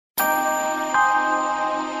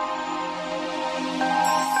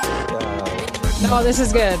No, this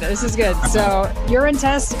is good. This is good. So urine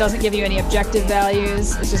test doesn't give you any objective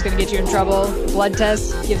values. It's just going to get you in trouble. Blood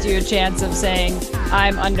test gives you a chance of saying,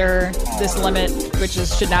 I'm under this limit, which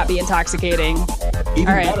should not be intoxicating. Even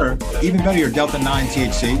better, your Delta 9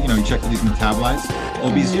 THC, you check these metabolites,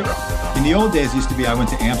 it'll be zero. In the old days, it used to be I went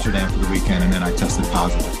to Amsterdam for the weekend and then I tested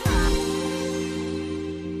positive.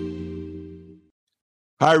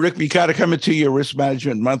 Hi, Rick Mikata coming to you, Risk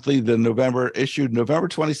Management Monthly, the November issue, November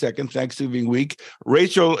 22nd, Thanksgiving week.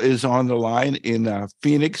 Rachel is on the line in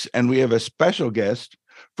Phoenix, and we have a special guest,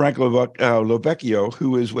 Frank Lovecchio,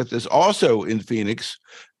 who is with us also in Phoenix.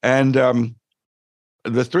 And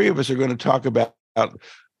the three of us are going to talk about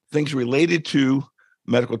things related to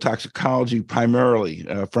medical toxicology primarily.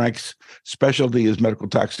 Frank's specialty is medical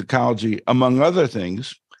toxicology, among other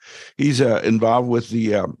things. He's involved with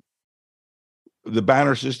the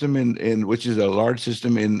Banner system, in which is a large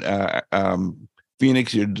system in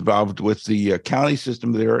Phoenix. He's involved with the county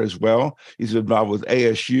system there as well. He's involved with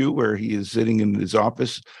ASU, where he is sitting in his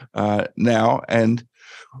office now. And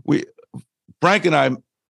Frank and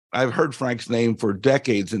I've heard Frank's name for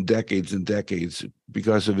decades and decades and decades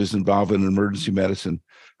because of his involvement in emergency medicine.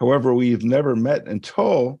 However, we've never met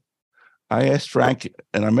until I asked Frank,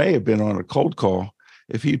 and I may have been on a cold call,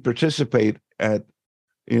 if he'd participate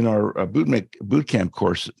in our boot camp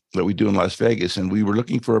course that we do in Las Vegas. And we were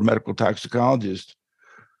looking for a medical toxicologist,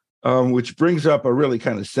 which brings up a really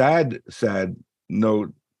kind of sad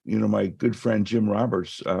note. My good friend Jim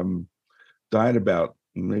Roberts died about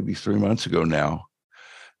maybe 3 months ago now,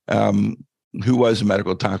 who was a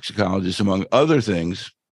medical toxicologist, among other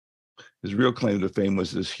things. His real claim to fame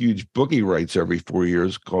was this huge book he writes every 4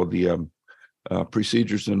 years called the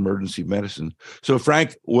Procedures in Emergency Medicine. So,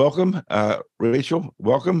 Frank, welcome. Rachel,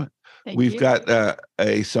 welcome. We've got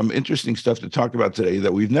some interesting stuff to talk about today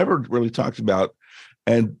that we've never really talked about,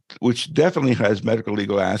 and which definitely has medical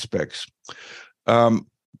legal aspects.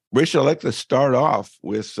 Rachel, I'd like to start off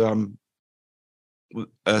with something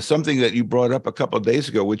that you brought up a couple of days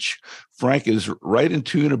ago, which Frank is right in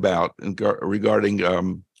tune about regarding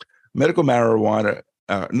medical marijuana.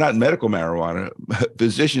 Not medical marijuana,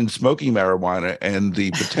 physicians smoking marijuana and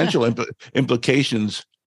the potential implications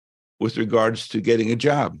with regards to getting a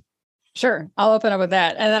job. Sure. I'll open up with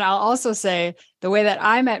that. And then I'll also say the way that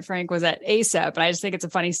I met Frank was at ASAP. And I just think it's a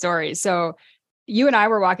funny story. So you and I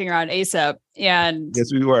were walking around ASAP and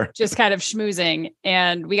yes, we were just kind of schmoozing,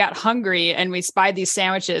 and we got hungry and we spied these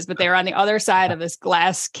sandwiches, but they were on the other side of this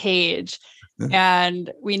glass cage.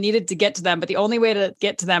 And we needed to get to them, but the only way to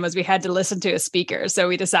get to them was we had to listen to a speaker. So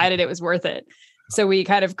we decided it was worth it. So we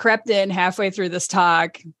kind of crept in halfway through this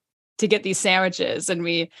talk to get these sandwiches, and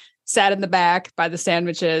we sat in the back by the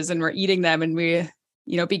sandwiches and we're eating them, and we,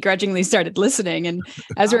 begrudgingly started listening. And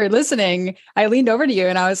as we were listening, I leaned over to you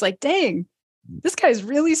and I was like, dang, this guy's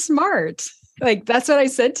really smart. Like, that's what I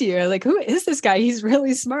said to you. Like, who is this guy? He's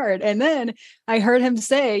really smart. And then I heard him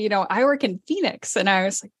say, I work in Phoenix. And I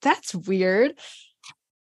was like, that's weird.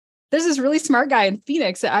 There's this really smart guy in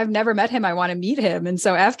Phoenix. I've never met him. I want to meet him. And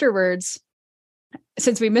so afterwards,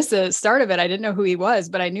 since we missed the start of it, I didn't know who he was,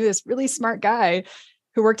 but I knew this really smart guy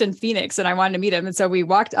who worked in Phoenix, and I wanted to meet him. And so we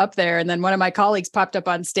walked up there, and then one of my colleagues popped up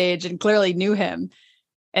on stage and clearly knew him.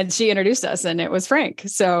 And she introduced us, and it was Frank.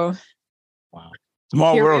 So wow.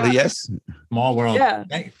 Small world, yes. Small world. Yeah.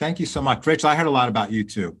 Thank you so much, Rachel. I heard a lot about you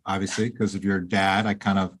too, obviously, because of your dad. I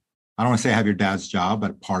don't want to say I have your dad's job,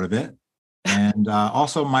 but part of it. And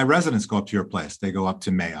also my residents go up to your place. They go up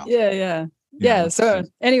to Mayo. Yeah. So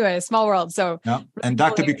anyway, small world. So, yep. And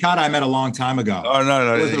Dr. Bukata, I met a long time ago. Oh,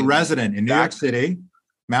 no. He was a resident in New York City,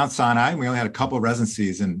 Mount Sinai. We only had a couple of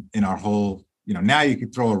residencies in our whole, now you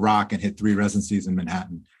could throw a rock and hit 3 residencies in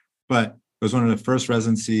Manhattan. But it was one of the first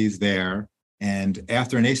residencies there. And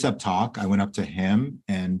after an ASAP talk, I went up to him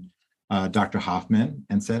and Dr. Hoffman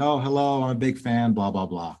and said, oh, hello, I'm a big fan, blah, blah,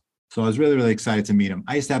 blah. So I was really, really excited to meet him.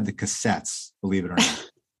 I used to have the cassettes, believe it or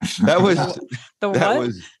not. That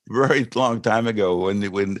was very long time ago when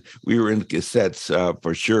we were in cassettes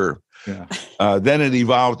for sure. Yeah. Then it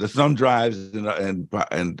evolved to thumb drives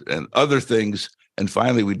and other things. And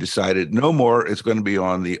finally, we decided no more. It's going to be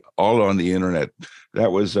all on the internet.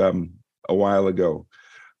 That was a while ago.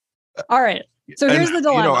 All right. So here's the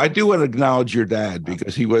dilemma. I do want to acknowledge your dad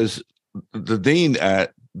because he was the dean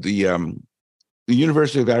at the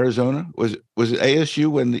University of Arizona. Was it ASU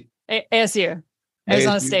when the ASU,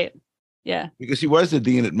 Arizona State? Yeah, because he was the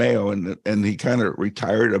dean at Mayo, and he kind of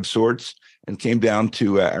retired of sorts and came down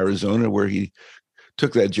to Arizona, where he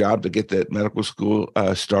took that job to get that medical school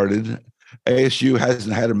started. ASU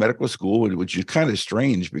hasn't had a medical school, which is kind of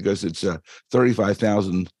strange because it's a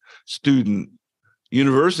 35,000 student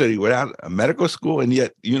university without a medical school, and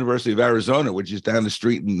yet University of Arizona, which is down the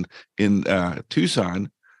street in Tucson,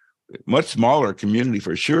 much smaller community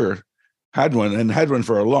for sure, had one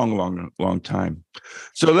for a long time.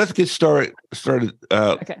 So let's get started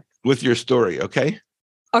Okay. with your story. Okay.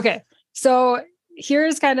 Okay. So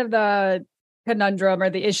here's kind of the conundrum or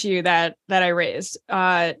the issue that I raised.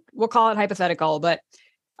 We'll call it hypothetical, but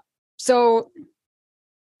so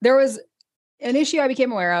there was an issue I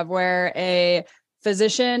became aware of where a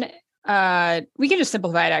physician, we can just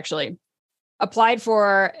simplify it actually, applied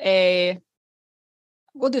for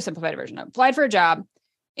we'll do a simplified version, applied for a job.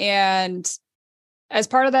 And as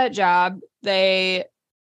part of that job, they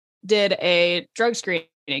did a drug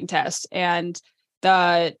screening test, and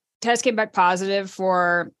the test came back positive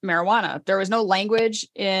for marijuana. There was no language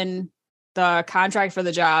in the contract for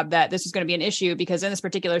the job that this was going to be an issue because in this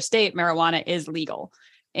particular state, marijuana is legal.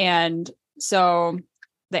 And so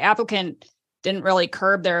the applicant didn't really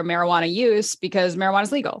curb their marijuana use because marijuana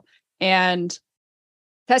is legal. And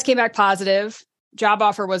test came back positive. Job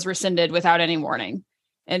offer was rescinded without any warning.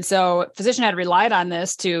 And so physician had relied on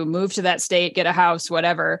this to move to that state, get a house,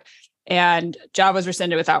 whatever, and job was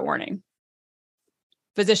rescinded without warning.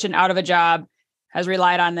 Physician out of a job has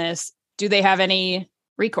relied on this. Do they have any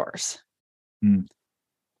recourse?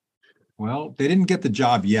 Well, they didn't get the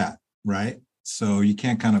job yet, right? So you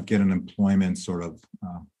can't kind of get an employment sort of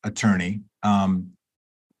attorney.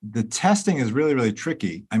 The testing is really, really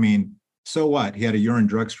tricky. I mean, so what? He had a urine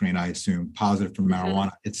drug screen, I assume, positive for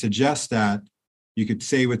marijuana. It suggests that you could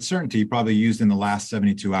say with certainty probably used in the last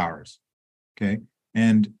 72 hours. Okay.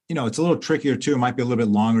 And, it's a little trickier too. It might be a little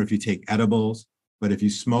bit longer if you take edibles, but if you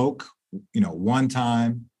smoke, one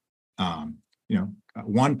time,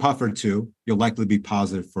 one puff or two, you'll likely be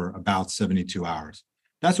positive for about 72 hours.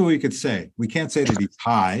 That's what we could say. We can't say that he's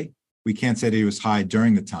high. We can't say that he was high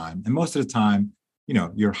during the time. And most of the time,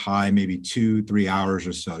 you're high maybe 2-3 hours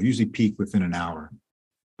or so, usually peak within an hour.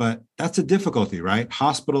 But that's a difficulty, right?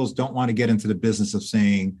 Hospitals don't want to get into the business of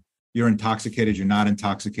saying you're intoxicated, you're not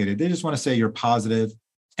intoxicated. They just want to say you're positive,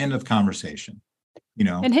 end of conversation,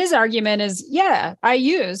 And his argument is, yeah, I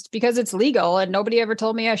used because it's legal and nobody ever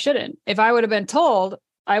told me I shouldn't. If I would have been told,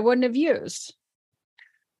 I wouldn't have used.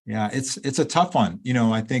 Yeah, it's a tough one.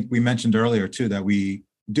 I think we mentioned earlier too, that we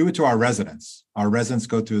do it to our residents. Our residents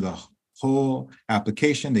go through the whole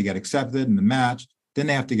application, they get accepted and the match, then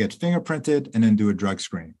they have to get fingerprinted and then do a drug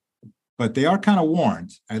screen. But they are kind of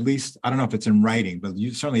warned, at least, I don't know if it's in writing, but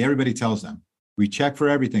certainly everybody tells them, we check for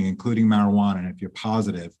everything, including marijuana. And if you're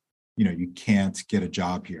positive, you can't get a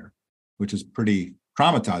job here, which is pretty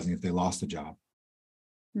traumatizing if they lost a job.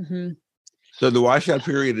 Mm-hmm. So the washout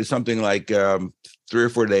period is something like 3 or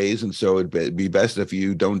 4 days. And so it'd be best if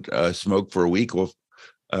you don't smoke for a week. Well,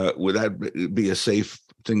 would that be a safe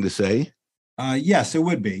thing to say? Yes, it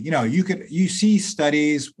would be. You see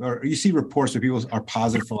studies or you see reports where people are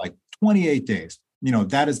positive for like 28 days.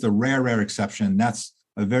 That is the rare exception. That's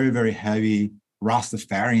a very, very heavy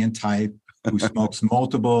Rastafarian type who smokes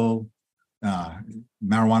multiple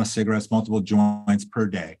marijuana cigarettes, multiple joints per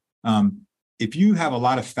day. If you have a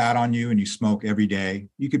lot of fat on you and you smoke every day,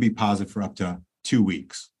 you could be positive for up to 2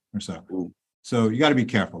 weeks or so. Ooh. So you got to be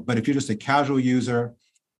careful. But if you're just a casual user,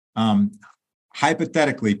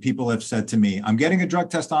 hypothetically, people have said to me, I'm getting a drug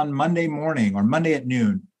test on Monday morning or Monday at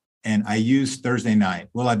noon, and I use Thursday night.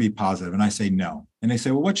 Will I be positive? And I say no. And they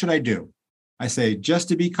say, well, what should I do? I say, just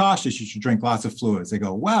to be cautious, you should drink lots of fluids. They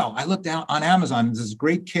go, wow, I looked down on Amazon. There's this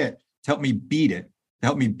great kit to help me beat it, to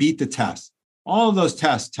help me beat the test. All of those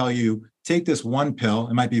tests tell you, take this one pill,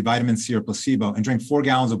 it might be vitamin C or placebo, and drink 4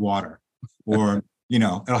 gallons of water. Or,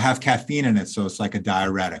 it'll have caffeine in it. So it's like a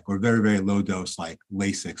diuretic, or very, very low dose, like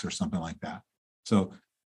Lasix or something like that. So,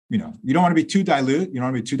 you don't want to be too dilute. You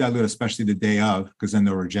don't want to be too dilute, especially the day of, because then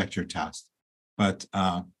they'll reject your test. But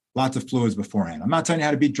lots of fluids beforehand. I'm not telling you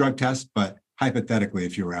how to beat drug tests, but hypothetically,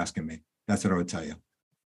 if you were asking me, that's what I would tell you.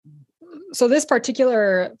 So this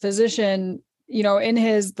particular physician, in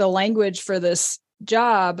the language for this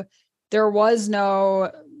job, there was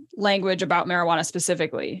no language about marijuana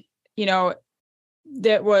specifically,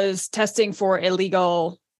 that was testing for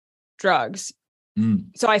illegal drugs.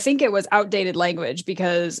 So I think it was outdated language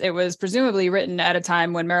because it was presumably written at a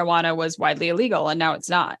time when marijuana was widely illegal and now it's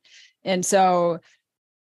not. And so,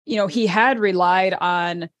 he had relied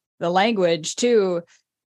on the language to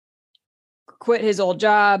quit his old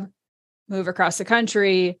job, move across the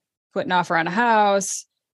country, put an offer on a house,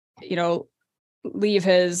 leave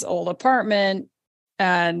his old apartment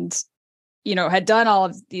and, had done all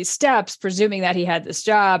of these steps, presuming that he had this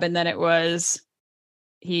job. And then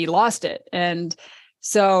he lost it. And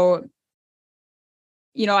so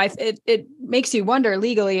it makes you wonder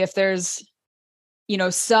legally if there's,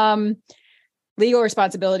 some legal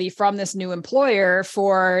responsibility from this new employer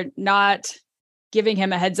for not giving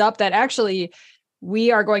him a heads up that actually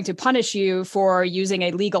we are going to punish you for using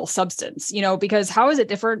a legal substance, because how is it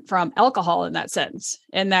different from alcohol in that sense?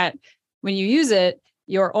 And that when you use it,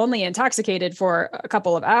 you're only intoxicated for a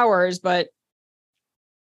couple of hours, but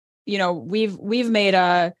we've made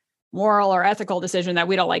a moral or ethical decision that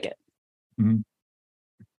we don't like it. Mm-hmm.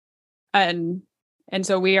 And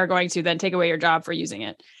so we are going to then take away your job for using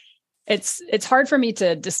it. It's hard for me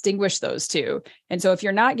to distinguish those two. And so if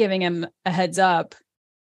you're not giving him a heads up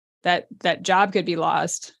that job could be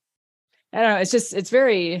lost, I don't know. It's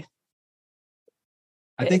very.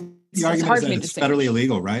 I think the argument is that it's federally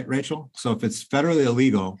illegal, right, Rachel? So if it's federally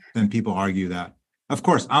illegal, then people argue that. Of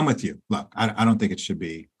course, I'm with you. Look, I don't think it should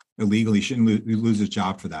be illegal. He shouldn't lose his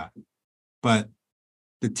job for that. But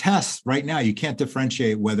the test right now, you can't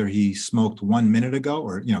differentiate whether he smoked 1 minute ago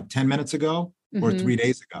or 10 minutes ago or 3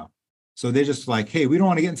 days ago. So they're just like, hey, we don't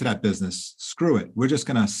want to get into that business. Screw it. We're just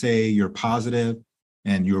going to say you're positive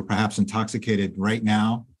and you're perhaps intoxicated right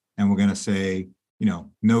now. And we're going to say,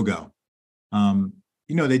 no go.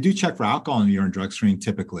 They do check for alcohol in the urine drug screen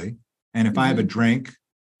typically. And if I have a drink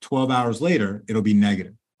 12 hours later, it'll be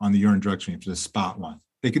negative on the urine drug screen for the spot one.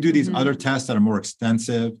 They could do these other tests that are more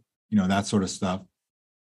extensive, that sort of stuff.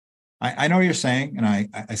 I know what you're saying, and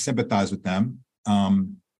I sympathize with them.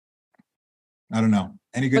 I don't know.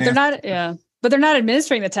 Any good answer? But they're not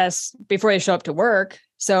administering the tests before they show up to work.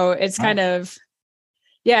 So it's kind of,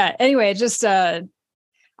 anyway, just, I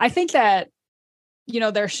think that,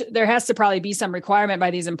 there has to probably be some requirement by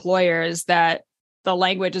these employers that the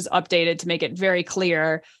language is updated to make it very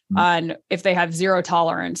clear on if they have zero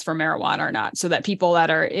tolerance for marijuana or not, so that people that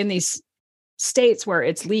are in these states where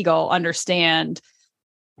it's legal understand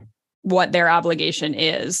what their obligation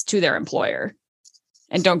is to their employer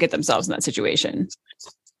and don't get themselves in that situation.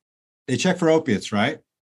 They check for opiates, right?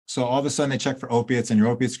 So all of a sudden they check for opiates and your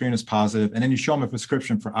opiate screen is positive, and then you show them a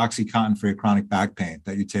prescription for OxyContin for your chronic back pain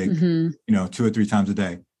that you take, 2 or 3 times a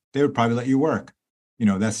day. They would probably let you work.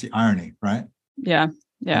 That's the irony, right? Yeah.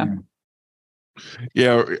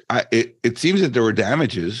 It seems that there were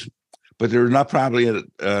damages, but there are not probably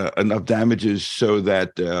enough damages so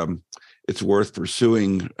that it's worth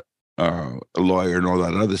pursuing a lawyer and all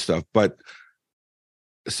that other stuff. But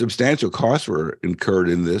substantial costs were incurred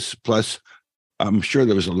in this. Plus, I'm sure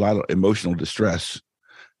there was a lot of emotional distress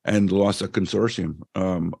and loss of consortium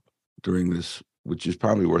during this, which is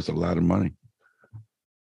probably worth a lot of money.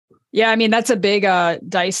 Yeah, I mean, that's a big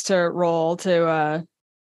dice to roll to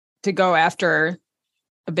go after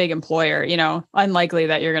a big employer. Unlikely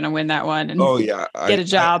that you're going to win that one and get a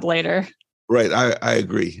job later. Right, I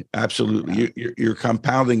agree. Absolutely, you're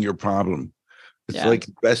compounding your problem. It's like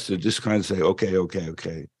best to just kind of say,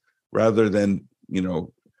 okay, rather than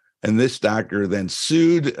And this doctor then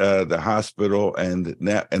sued the hospital, and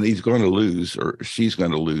he's going to lose, or she's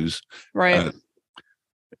going to lose. Right.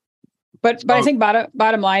 But I think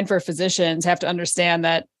bottom line for physicians have to understand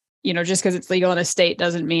that, just because it's legal in a state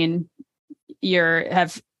doesn't mean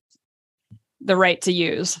have the right to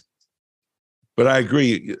use. But I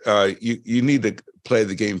agree. You need to play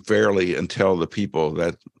the game fairly and tell the people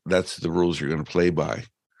that that's the rules you're going to play by.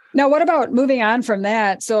 Now, what about moving on from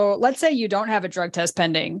that? So let's say you don't have a drug test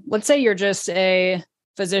pending. Let's say you're just a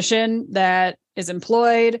physician that is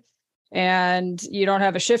employed and you don't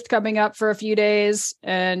have a shift coming up for a few days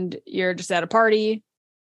and you're just at a party.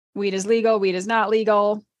 Weed is legal. Weed is not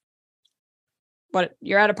legal. But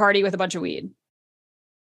you're at a party with a bunch of weed.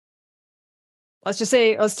 Let's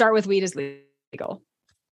start with weed is legal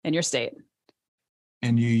in your state.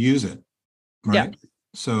 And you use it, right? Yeah.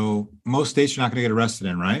 So most states you're not going to get arrested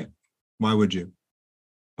in, right? Why would you?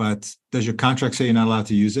 But does your contract say you're not allowed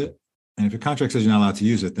to use it? And if your contract says you're not allowed to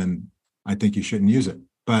use it, then I think you shouldn't use it.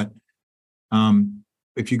 But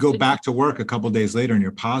if you go back to work a couple of days later and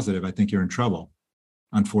you're positive, I think you're in trouble,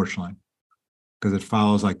 unfortunately, because it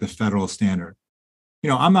follows like the federal standard.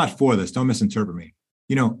 I'm not for this. Don't misinterpret me.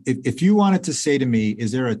 If you wanted to say to me,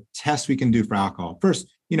 is there a test we can do for alcohol? First,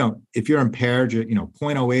 if you're impaired,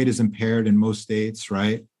 0.08 is impaired in most states,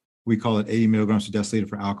 right? We call it 80 milligrams per deciliter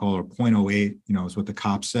for alcohol, or 0.08, is what the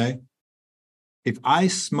cops say. If I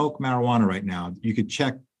smoke marijuana right now, you could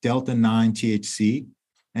check delta 9 THC,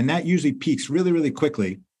 and that usually peaks really, really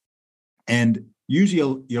quickly. And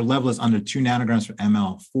usually your level is under 2 nanograms per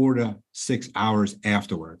ml 4 to 6 hours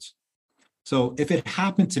afterwards. So if it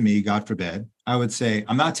happened to me, God forbid, I would say,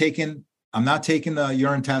 I'm not taking the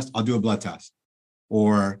urine test, I'll do a blood test.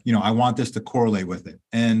 Or, I want this to correlate with it.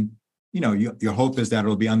 And your hope is that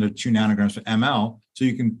it'll be under 2 nanograms per ml. So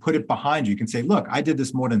you can put it behind you. You can say, look, I did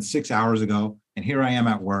this more than 6 hours ago, and here I am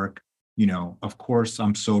at work. Of course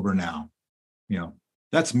I'm sober now.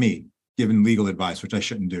 That's me giving legal advice, which I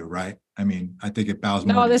shouldn't do, right? I mean, I think it bows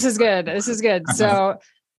more. No, this is good. This is good. So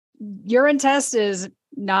urine test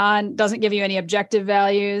doesn't give you any objective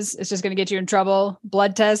values. It's just going to get you in trouble.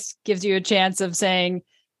 Blood test gives you a chance of saying,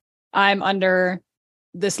 I'm under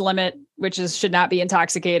this limit, which should not be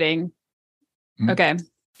intoxicating. Okay.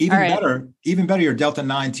 Even better, your delta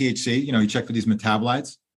 9 THC, you check for these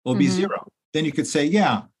metabolites, will be 0. Then you could say,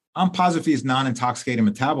 yeah, I'm positive these non-intoxicating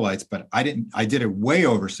metabolites, but I did it way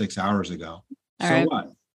over 6 hours ago.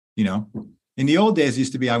 What? In the old days, it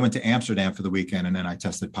used to be, I went to Amsterdam for the weekend and then I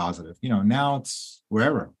tested positive. Now it's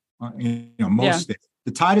wherever, most states.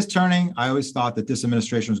 The tide is turning. I always thought that this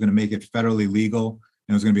administration was going to make it federally legal and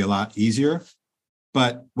it was going to be a lot easier.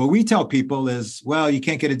 But what we tell people is, well, you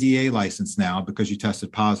can't get a DA license now because you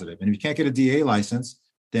tested positive. And if you can't get a DA license,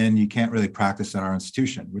 then you can't really practice at our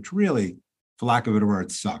institution, which really, for lack of a better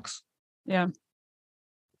word, sucks. Yeah.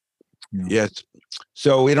 Yes.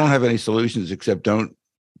 So we don't have any solutions except don't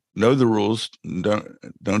know the rules.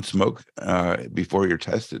 Don't smoke before you're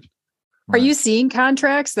tested. Are you seeing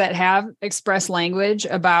contracts that have express language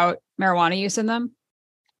about marijuana use in them?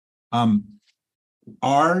 I'm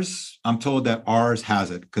told that ours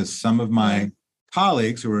has it because some of my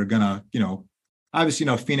colleagues who are gonna,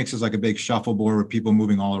 obviously, Phoenix is like a big shuffleboard with people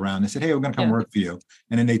moving all around. They said, hey, we're gonna come work for you.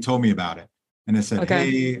 And then they told me about it. And they said,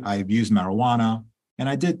 hey, I've used marijuana. And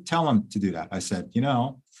I did tell them to do that. I said,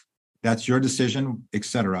 that's your decision, et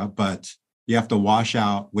cetera, but you have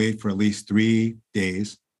to wait for at least 3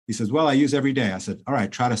 days. He says, well, I use every day. I said, all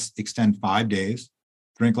right, try to extend 5 days,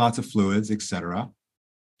 drink lots of fluids, et cetera.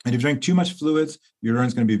 And if you drink too much fluids, your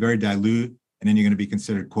urine's going to be very dilute, and then you're going to be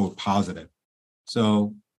considered, quote, positive.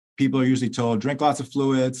 So people are usually told, drink lots of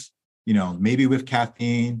fluids, maybe with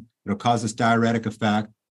caffeine, it'll cause this diuretic effect.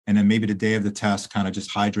 And then maybe the day of the test, kind of just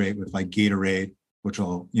hydrate with like Gatorade, which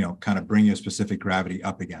will, kind of bring your specific gravity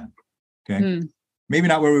up again. Okay. Maybe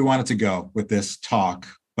not where we wanted to go with this talk,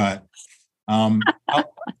 but I'll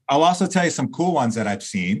also tell you some cool ones that I've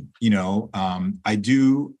seen.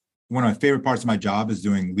 One of my favorite parts of my job is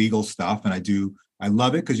doing legal stuff. And I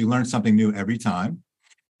love it because you learn something new every time.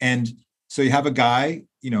 And so you have a guy,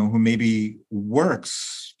 who maybe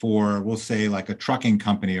works for, we'll say like a trucking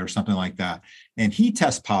company or something like that. And he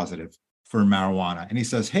tests positive for marijuana. And he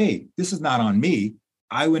says, hey, this is not on me.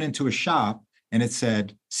 I went into a shop and it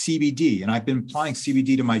said CBD. And I've been applying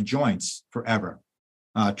CBD to my joints forever.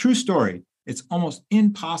 True story. It's almost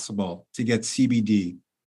impossible to get CBD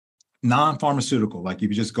non-pharmaceutical, like if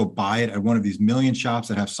you just go buy it at one of these million shops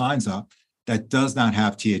that have signs up, that does not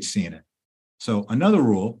have THC in it. So another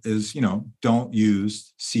rule is, don't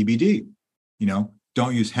use CBD,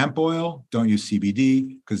 don't use hemp oil, don't use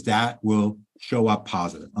CBD, because that will show up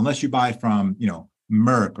positive. Unless you buy from,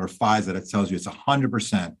 Merck or Pfizer that tells you it's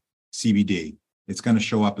 100% CBD, it's going to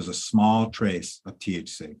show up as a small trace of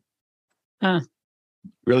THC.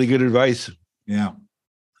 Really good advice. Yeah.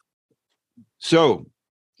 So,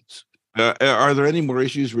 are there any more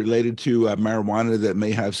issues related to marijuana that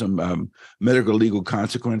may have some medical legal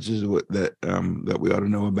consequences that we ought to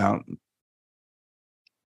know about?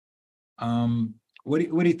 What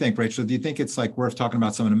do you think, Rachel? Do you think it's like worth talking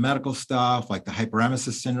about some of the medical stuff, like the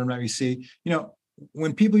hyperemesis syndrome that we see?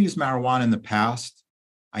 When people use marijuana in the past,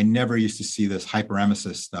 I never used to see this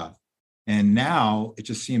hyperemesis stuff. And now it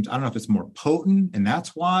just seems, I don't know if it's more potent and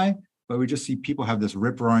that's why, but we just see people have this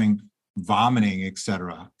rip-roaring vomiting, et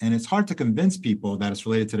cetera. And it's hard to convince people that it's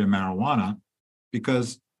related to their marijuana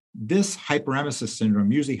because this hyperemesis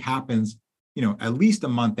syndrome usually happens, at least a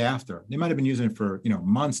month after. They might have been using it for,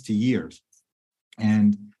 months to years.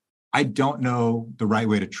 And I don't know the right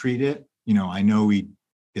way to treat it. I know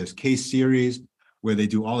there's case series where they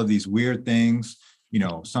do all of these weird things,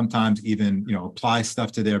 sometimes even, apply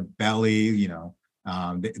stuff to their belly,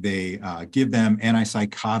 they give them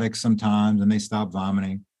antipsychotics sometimes and they stop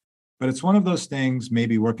vomiting. But it's one of those things,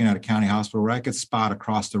 maybe working at a county hospital where I could spot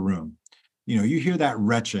across the room. You hear that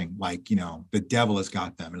retching, like, the devil has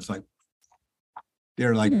got them. And it's like,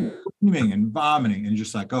 they're like screaming and vomiting and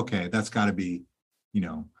just like, okay, that's got to be,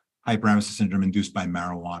 hyperemesis syndrome induced by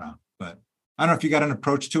marijuana. But I don't know if you got an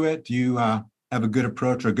approach to it. Do you have a good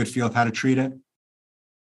approach or a good feel of how to treat it?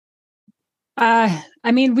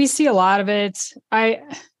 We see a lot of it. I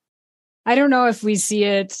don't know if we see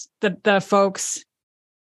it, the folks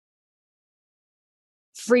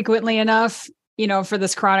frequently enough, for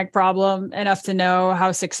this chronic problem enough to know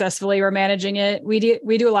how successfully we're managing it. We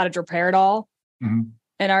do a lot of droperidol in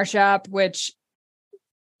our shop, which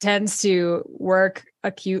tends to work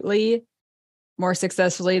acutely more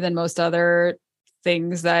successfully than most other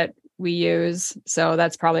things that we use. So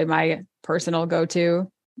that's probably my personal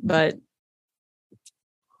go-to. But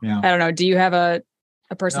yeah, I don't know. Do you have a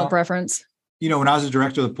personal No. preference? When I was the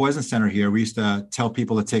director of the poison center here, we used to tell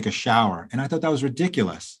people to take a shower, and I thought that was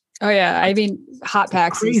ridiculous. Oh yeah, I mean hot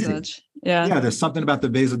packs crazy. and such. Yeah. Yeah, there's something about the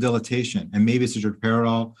vasodilatation, and maybe it's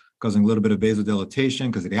droperidol causing a little bit of vasodilatation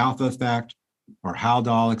because of the alpha effect, or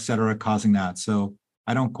Haldol, et cetera, causing that. So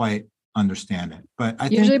I don't quite understand it, but I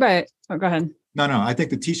Usually think go ahead. no, I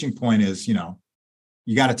think the teaching point is, you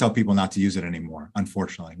got to tell people not to use it anymore,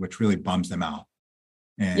 unfortunately, which really bums them out.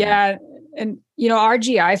 And yeah. And, our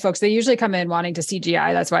GI folks, they usually come in wanting to see GI.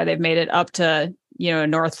 That's why they've made it up to,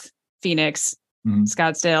 North Phoenix,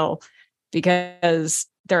 Scottsdale, because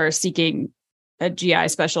they're seeking a GI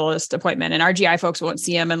specialist appointment. And our GI folks won't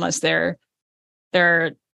see them unless they're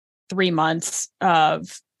 3 months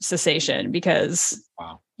of cessation because,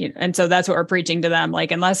 wow. And so that's what we're preaching to them.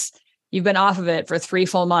 Like, unless you've been off of it for 3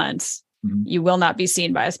 full months, you will not be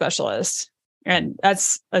seen by a specialist. And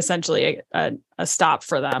that's essentially a stop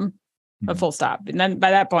for them, a full stop. And then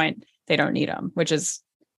by that point, they don't need them, which is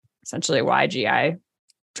essentially why GI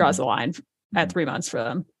draws the line at 3 months for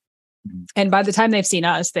them. And by the time they've seen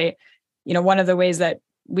us, they, one of the ways that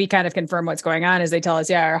we kind of confirm what's going on is they tell us,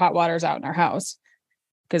 yeah, our hot water's out in our house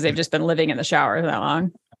because they've just been living in the shower that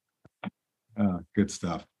long. Good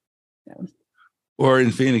stuff. Yeah. Or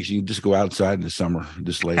in Phoenix, you can just go outside in the summer,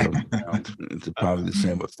 just lay on the ground. It's probably the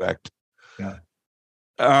same effect. Yeah.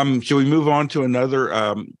 Shall we move on to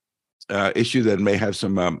another issue that may have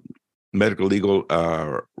some medical legal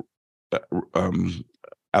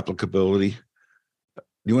applicability?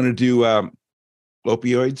 You want to do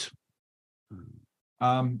opioids?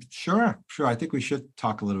 Sure. I think we should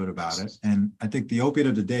talk a little bit about it. And I think the opiate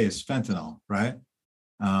of the day is fentanyl, right?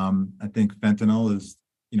 I think fentanyl is,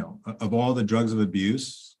 of all the drugs of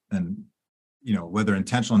abuse and, whether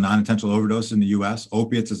intentional or non-intentional overdose in the US,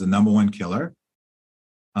 opiates is the number one killer.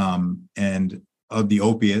 And of the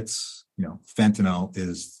opiates, fentanyl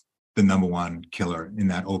is the number one killer in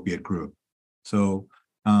that opiate group. So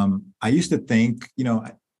I used to think,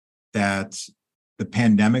 that the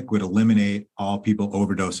pandemic would eliminate all people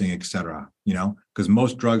overdosing, et cetera, because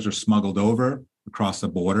most drugs are smuggled over across the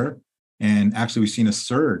border. And actually, we've seen a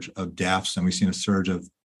surge of deaths and we've seen a surge of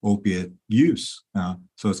opiate use.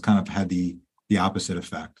 So it's kind of had the opposite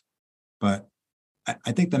effect. But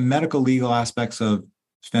I think the medical legal aspects of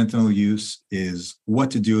fentanyl use is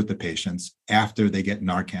what to do with the patients after they get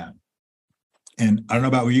Narcan. And I don't know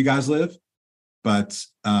about where you guys live, but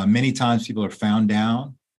many times people are found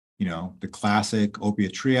down, the classic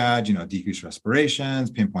opiate triad, decreased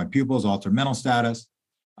respirations, pinpoint pupils, altered mental status.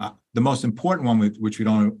 The most important one, which we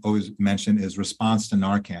don't always mention, is response to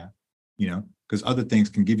Narcan, because other things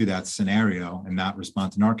can give you that scenario and not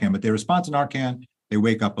respond to Narcan, but they respond to Narcan, they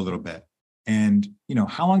wake up a little bit. And,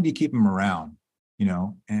 how long do you keep them around?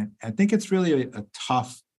 And I think it's really a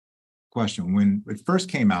tough question. When it first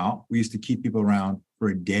came out, we used to keep people around for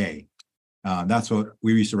a day. That's what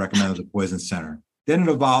we used to recommend as a poison center. Then it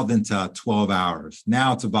evolved into 12 hours.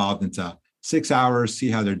 Now it's evolved into 6 hours, see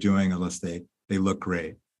how they're doing unless they look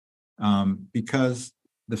great. Because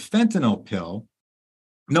the fentanyl pill,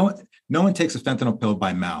 no one takes a fentanyl pill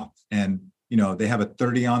by mouth. And, they have a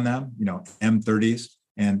 30 on them, M30s.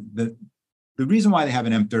 And the reason why they have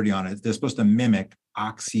an M30 on it, they're supposed to mimic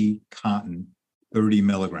OxyContin 30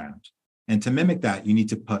 milligrams. And to mimic that, you need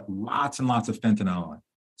to put lots and lots of fentanyl on.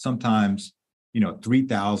 Sometimes,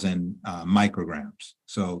 3,000 micrograms.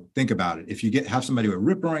 So think about it. If you have somebody with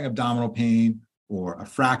rip-roaring abdominal pain or a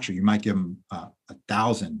fracture, you might give them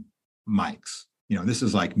 1,000 mics. This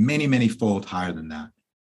is like many, many fold higher than that.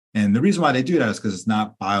 And the reason why they do that is because it's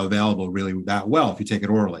not bioavailable really that well if you take it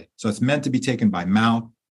orally. So it's meant to be taken by mouth.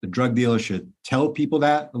 The drug dealer should tell people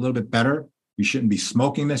that a little bit better. You shouldn't be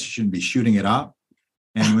smoking this. You shouldn't be shooting it up.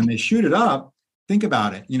 And when they shoot it up, think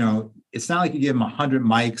about it. It's not like you give them 100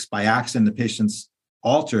 mics by accident, the patient's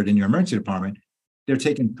altered in your emergency department. They're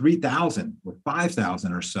taking 3,000 or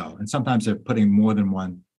 5,000 or so. And sometimes they're putting more than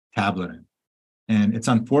one tablet in. And it's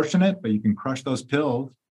unfortunate, but you can crush those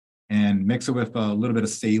pills and mix it with a little bit of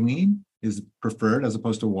saline is preferred as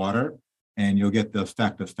opposed to water. And you'll get the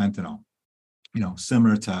effect of fentanyl,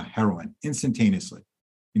 similar to heroin instantaneously.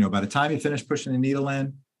 By the time you finish pushing the needle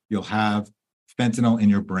in, you'll have fentanyl in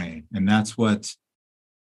your brain. And that's what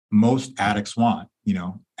most addicts want.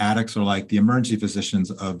 Addicts are like the emergency physicians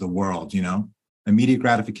of the world. Immediate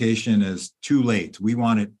gratification is too late. We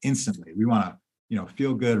want it instantly. We want to,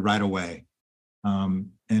 feel good right away.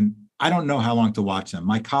 And I don't know how long to watch them.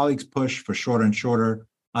 My colleagues push for shorter and shorter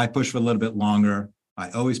I push for a little bit longer. I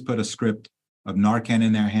always put a script of Narcan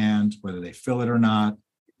in their hand, whether they fill it or not.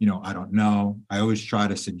 I don't know. I always try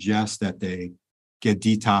to suggest that they get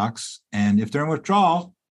detox. And if they're in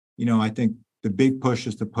withdrawal, I think the big push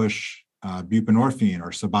is to push buprenorphine or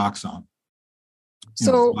Suboxone.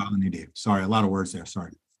 So, sorry, a lot of words there.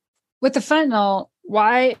 Sorry. With the fentanyl,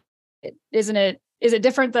 why is it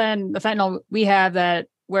different than the fentanyl we have that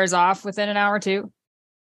wears off within an hour or two?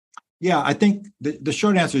 Yeah, I think the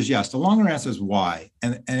short answer is yes. The longer answer is why.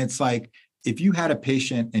 And it's like, if you had a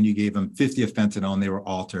patient and you gave them 50 of fentanyl and they were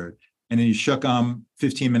altered, and then you shook them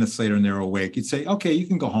 15 minutes later and they were awake, you'd say, okay, you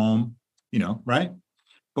can go home, right?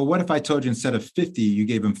 But what if I told you instead of 50, you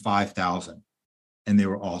gave them 5,000 and they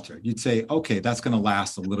were altered? You'd say, okay, that's going to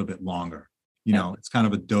last a little bit longer. It's kind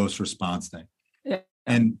of a dose response thing. Yeah.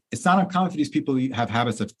 And it's not uncommon for these people to have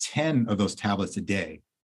habits of 10 of those tablets a day.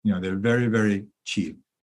 They're very, very cheap.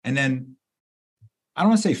 And then I don't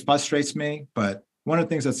want to say frustrates me, but one of the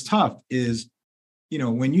things that's tough is,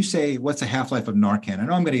 when you say, what's the half-life of Narcan? I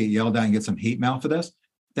know I'm going to get yelled at and get some hate mail for this.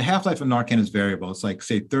 The half-life of Narcan is variable. It's like,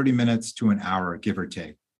 say, 30 minutes to an hour, give or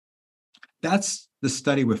take. That's the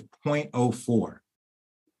study with 0.04,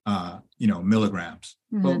 milligrams.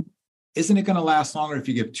 Mm-hmm. Well, isn't it going to last longer if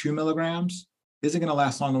you give 2 milligrams? Is it going to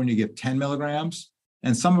last longer when you give 10 milligrams?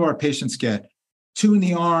 And some of our patients get 2 in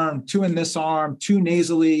the arm, 2 in this arm, 2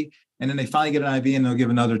 nasally, and then they finally get an IV and they'll give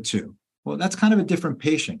another 2. Well, that's kind of a different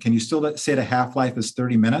patient. Can you still say the half-life is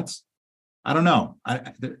 30 minutes? I don't know.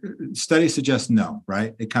 The study suggests no,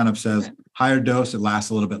 right? It kind of says higher dose, it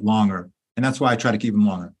lasts a little bit longer. And that's why I try to keep them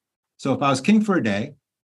longer. So if I was king for a day,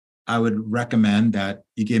 I would recommend that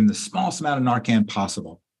you give them the smallest amount of Narcan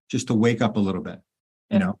possible, just to wake up a little bit,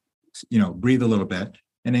 breathe a little bit,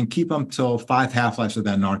 and then keep them till 5 half-lives of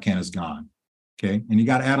that Narcan is gone. Okay. And you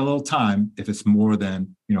got to add a little time if it's more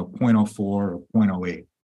than, 0.04 or 0.08.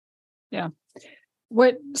 Yeah.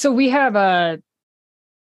 So we have a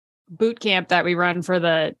boot camp that we run for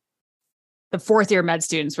the 4th year med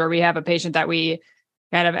students, where we have a patient that we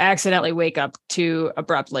kind of accidentally wake up to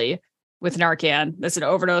abruptly with Narcan. That's an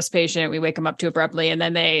overdose patient. We wake them up too abruptly, and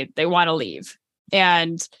then they want to leave.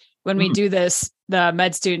 And when we do this, the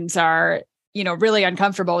med students are, really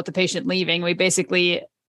uncomfortable with the patient leaving. We basically,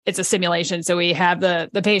 it's a simulation. So we have the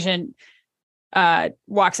patient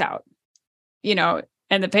walks out,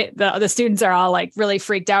 and the students are all like really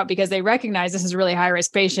freaked out because they recognize this is a really high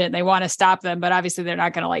risk patient. They want to stop them, but obviously they're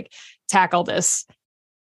not going to like tackle the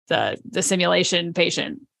simulation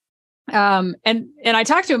patient. And I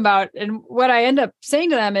talked to him about, and what I end up saying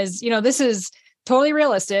to them is, this is totally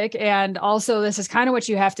realistic. And also this is kind of what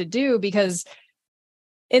you have to do, because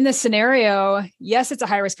in this scenario, yes, it's a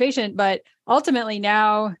high risk patient, but ultimately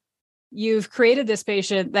now you've created this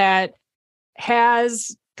patient that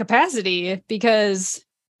has capacity because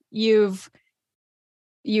you've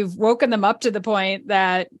woken them up to the point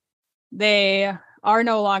that they are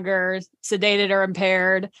no longer sedated or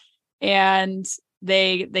impaired, and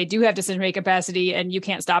they do have decision-making capacity, and you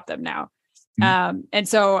can't stop them now. Mm-hmm. And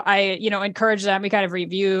so I, encourage them. We kind of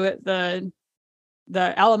review the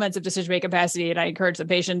elements of decision-making capacity, and I encourage the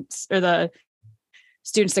patients or the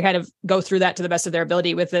students to kind of go through that to the best of their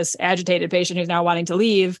ability with this agitated patient who's now wanting to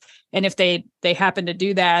leave. And if they happen to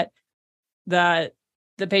do that, the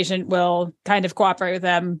patient will kind of cooperate with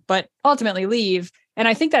them, but ultimately leave. And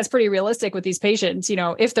I think that's pretty realistic with these patients.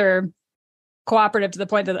 If they're cooperative to the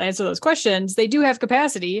point that they answer those questions, they do have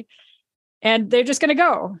capacity and they're just going to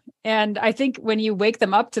go. And I think when you wake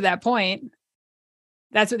them up to that point,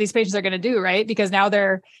 that's what these patients are going to do, right? Because now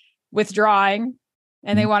they're withdrawing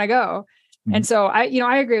and they want to go. Mm-hmm. And so I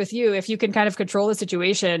agree with you. If you can kind of control the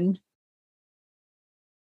situation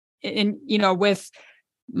with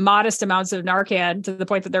modest amounts of Narcan to the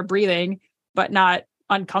point that they're breathing, but not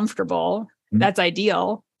uncomfortable, mm-hmm. that's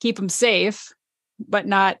ideal. Keep them safe, but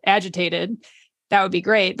not agitated. That would be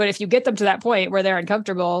great. But if you get them to that point where they're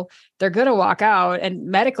uncomfortable, they're going to walk out. And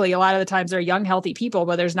medically, a lot of the times they're young, healthy people,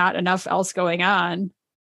 but there's not enough else going on.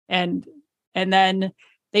 And then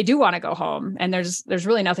they do want to go home, and there's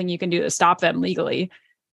really nothing you can do to stop them legally.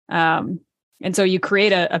 And so you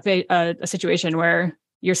create a situation where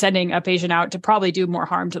you're sending a patient out to probably do more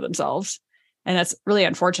harm to themselves. And that's really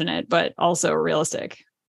unfortunate, but also realistic.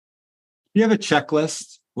 You have a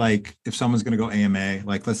checklist, like if someone's going to go AMA,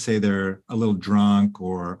 like let's say they're a little drunk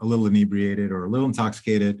or a little inebriated or a little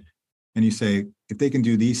intoxicated, and you say, if they can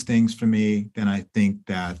do these things for me, then I think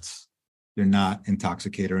that they're not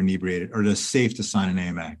intoxicated or inebriated, or it's safe to sign an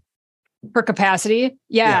AMA. For capacity?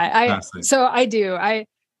 Yeah, capacity. So I do.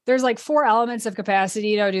 there's like 4 elements of capacity.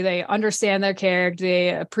 You know, do they understand their care? Do they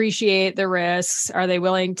appreciate the risks? Are they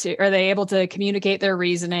able to communicate their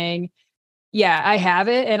reasoning? Yeah, I have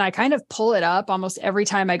it. And I kind of pull it up almost every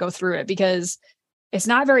time I go through it because it's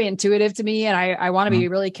not very intuitive to me. And I want to be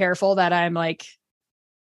really careful that I am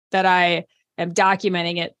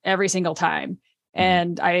documenting it every single time.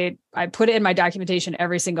 And I put it in my documentation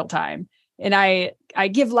every single time. And I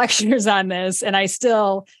give lectures on this, and I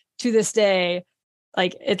still, to this day,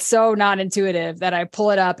 like, it's so non-intuitive that I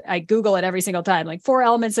pull it up. I Google it every single time, like 4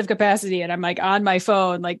 elements of capacity. And I'm like on my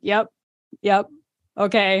phone, like, yep.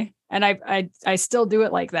 Okay. And I still do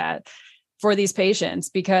it like that for these patients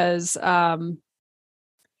because they're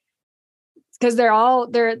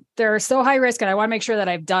so high risk, and I want to make sure that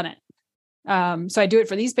I've done it. So I do it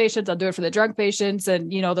for these patients. I'll do it for the drug patients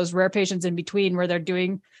and, you know, those rare patients in between where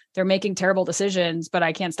they're making terrible decisions, but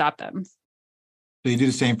I can't stop them. So you do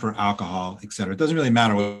the same for alcohol, et cetera. It doesn't really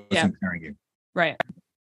matter what's impairing you. Right.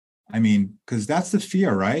 I mean, because that's the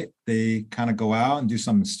fear, right? They kind of go out and do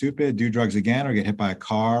something stupid, do drugs again, or get hit by a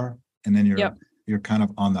car. And then you're kind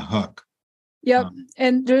of on the hook. Yep.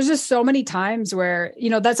 And there's just so many times where, you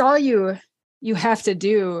know, that's all you have to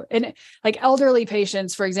do. And like elderly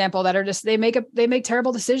patients, for example, that are just, they make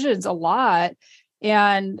terrible decisions a lot.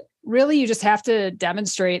 And really you just have to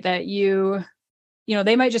demonstrate that you know,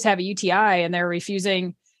 they might just have a UTI and they're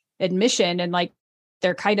refusing admission, and like,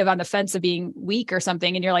 they're kind of on the fence of being weak or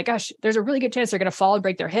something. And you're like, gosh, there's a really good chance they're going to fall and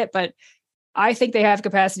break their hip. But I think they have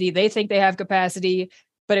capacity. They think they have capacity.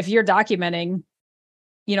 But if you're documenting,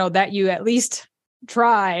 you know, that you at least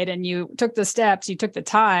tried and you took the steps, you took the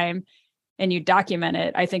time, and you document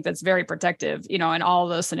it, I think that's very protective, you know, in all of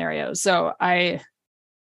those scenarios. So I,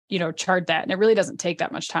 you know, chart that, and it really doesn't take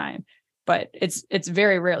that much time, but it's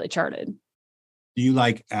very rarely charted. Do you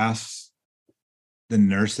like ask the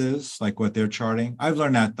nurses like what they're charting? I've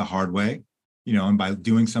learned that the hard way, you know, and by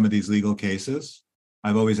doing some of these legal cases,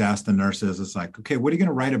 I've always asked the nurses, it's like, okay, what are you going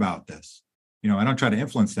to write about this? You know, I don't try to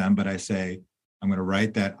influence them, but I say, I'm going to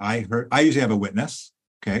write that I usually have a witness.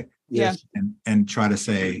 Okay. Yeah. And try to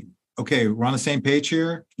say, okay, we're on the same page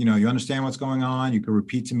here. You know, you understand what's going on. You could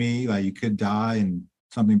repeat to me, like, you could die and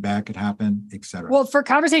something bad could happen, et cetera. Well, for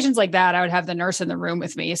conversations like that, I would have the nurse in the room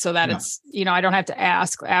with me so that it's, you know, I don't have to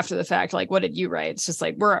ask after the fact, like, what did you write? It's just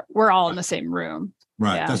like, we're all in the same room.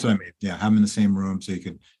 Right. Yeah. That's what I mean. Yeah. Have them in the same room so you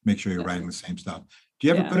can make sure you're writing the same stuff. Do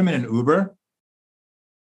you ever put them in an Uber?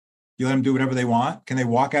 You let them do whatever they want? Can they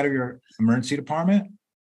walk out of your emergency department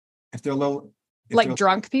if they're like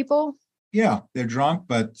drunk people? Yeah, they're drunk,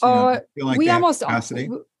 but feel like we almost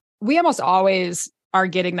always are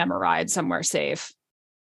getting them a ride somewhere safe,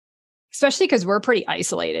 especially because we're pretty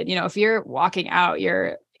isolated. You know, if you're walking out,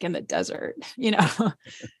 you're like in the desert, you know,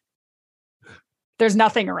 there's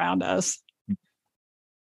nothing around us.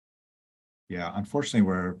 Yeah, unfortunately,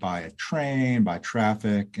 we're by a train, by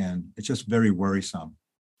traffic, and it's just very worrisome.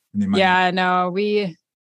 And we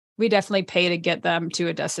definitely pay to get them to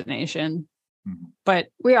a destination. Mm-hmm. But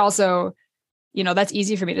we also, you know, that's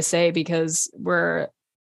easy for me to say because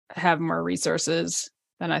have more resources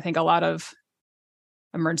than I think a lot of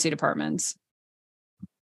emergency departments.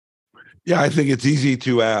 Yeah, I think it's easy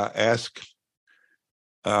to ask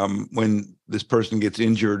when this person gets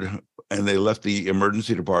injured and they left the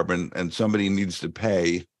emergency department and somebody needs to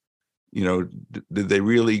pay, you know, did they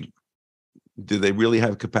really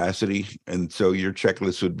have capacity? And so your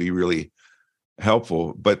checklist would be really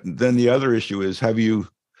helpful. But then the other issue is, have you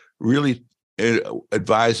really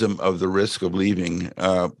advised them of the risk of leaving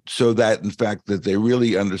so that, in fact, that they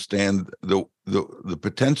really understand the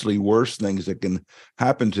potentially worse things that can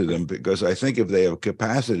happen to them? Because I think if they have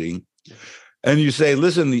capacity, and you say,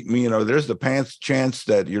 listen, you know, there's the chance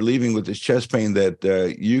that you're leaving with this chest pain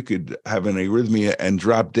that you could have an arrhythmia and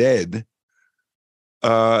drop dead.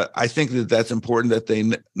 I think that's important that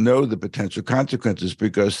they know the potential consequences,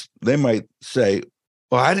 because they might say,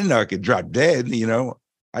 well, I didn't know I could drop dead. You know,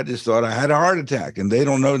 I just thought I had a heart attack, and they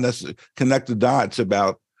don't know necessarily connect the dots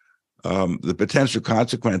about the potential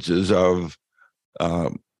consequences of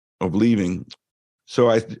leaving.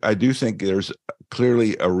 So I do think there's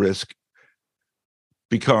clearly a risk,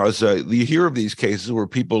 because you hear of these cases where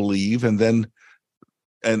people leave, and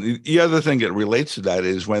the other thing that relates to that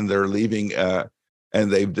is when they're leaving and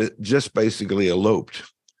they've just basically eloped.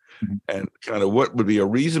 Mm-hmm. And kind of what would be a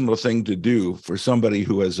reasonable thing to do for somebody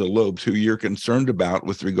who has eloped, who you're concerned about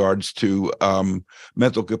with regards to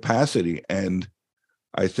mental capacity. And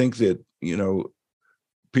I think that, you know,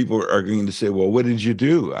 people are going to say, well, what did you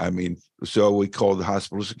do? I mean, so we called the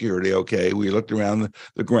hospital security. Okay, we looked around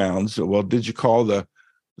the grounds. So, well, did you call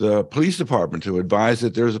the police department to advise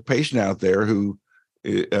that there's a patient out there who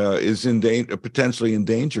is in danger, potentially in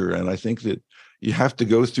danger. And I think that you have to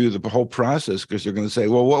go through the whole process, because you're going to say,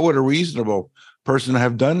 well, what would a reasonable person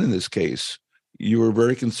have done in this case? You were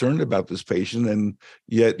very concerned about this patient, and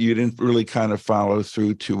yet you didn't really kind of follow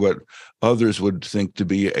through to what others would think to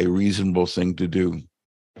be a reasonable thing to do.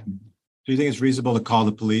 Do you think it's reasonable to call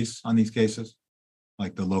the police on these cases,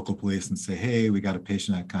 like the local police, and say, hey, we got a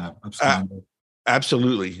patient that kind of absconded?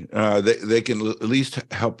 Absolutely. They can at least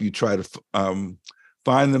help you try to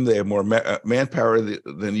find them. They have more manpower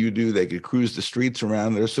than you do. They could cruise the streets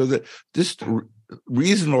around there, so that just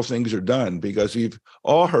reasonable things are done, because we've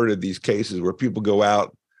all heard of these cases where people go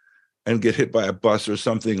out and get hit by a bus or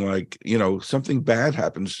something, like, something bad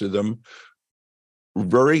happens to them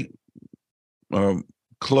very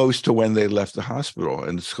close to when they left the hospital.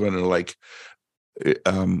 And it's kind of like,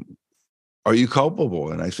 are you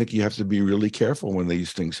culpable? And I think you have to be really careful when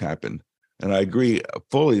these things happen. And I agree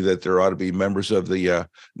fully that there ought to be members of the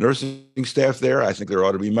nursing staff there. I think there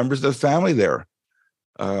ought to be members of the family there,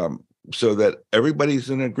 so that everybody's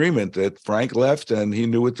in agreement that Frank left and he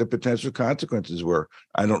knew what the potential consequences were.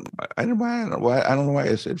 I don't know why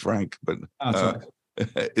I said Frank, but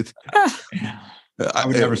it's. I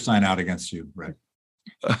would never sign out against you, Rick.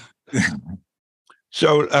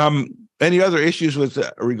 So, any other issues with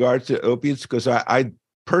regard to opiates? Because I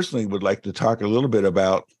personally would like to talk a little bit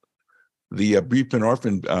about the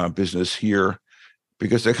buprenorphine business here,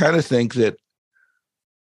 because I kind of think that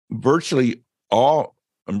virtually all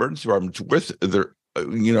emergency departments with their,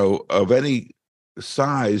 of any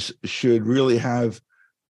size should really have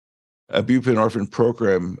a buprenorphine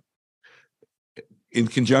program in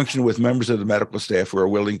conjunction with members of the medical staff who are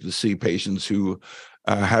willing to see patients who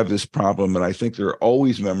have this problem. And I think there are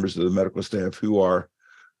always members of the medical staff who are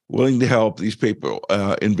willing to help. These people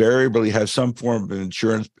invariably have some form of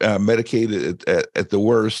insurance, Medicaid at the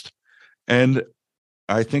worst. And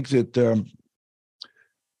I think that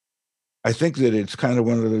it's kind of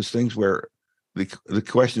one of those things where the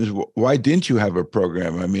question is, why didn't you have a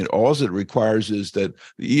program? I mean, all it requires is that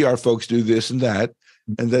the ER folks do this and that,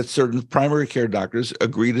 and that certain primary care doctors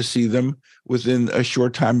agree to see them within a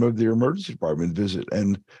short time of their emergency department visit.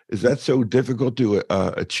 And is that so difficult to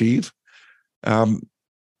achieve?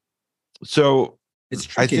 So it's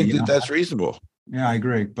tricky, I think that's reasonable. Yeah, I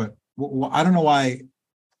agree. But I don't know why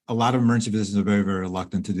a lot of emergency physicians are very, very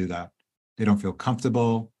reluctant to do that. They don't feel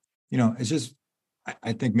comfortable. It's just,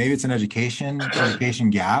 I think maybe it's an education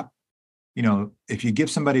gap. If you give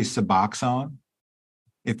somebody Suboxone,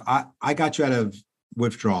 if I got you out of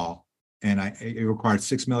withdrawal and it required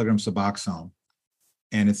 6 milligrams Suboxone,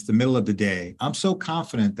 and it's the middle of the day, I'm so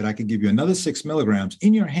confident that I could give you another 6 milligrams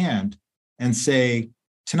in your hand and say,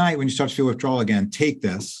 tonight, when you start to feel withdrawal again, take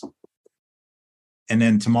this. And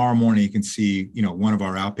then tomorrow morning, you can see, one of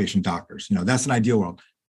our outpatient doctors. That's an ideal world.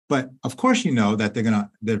 But of course, that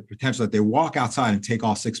the potential that they walk outside and take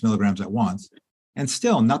all 6 milligrams at once, and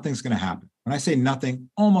still nothing's going to happen. When I say nothing,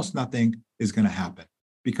 almost nothing is going to happen,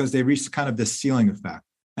 because they reached kind of this ceiling effect.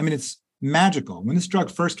 I mean, it's magical. When this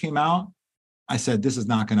drug first came out, I said, this is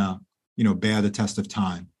not going to, bear the test of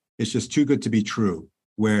time. It's just too good to be true,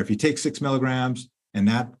 where if you take 6 milligrams and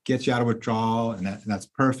that gets you out of withdrawal, and that's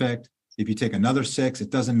perfect. If you take another 6, it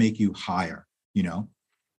doesn't make you higher,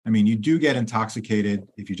 I mean, you do get intoxicated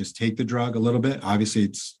if you just take the drug a little bit. Obviously,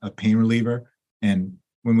 it's a pain reliever. And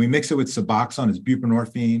when we mix it with Suboxone, it's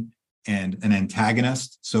buprenorphine and an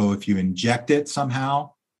antagonist. So if you inject it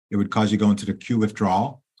somehow, it would cause you to go into the acute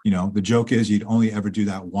withdrawal. The joke is you'd only ever do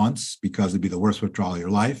that once, because it'd be the worst withdrawal of your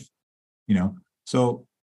life. So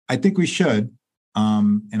I think we should.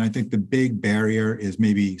 And I think the big barrier is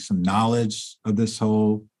maybe some knowledge of this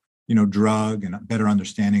whole, drug and a better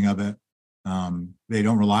understanding of it. They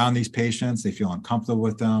don't rely on these patients. They feel uncomfortable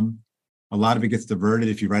with them. A lot of it gets diverted.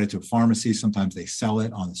 If you write it to a pharmacy, sometimes they sell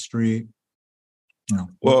it on the street.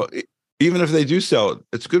 Well, even if they do sell it,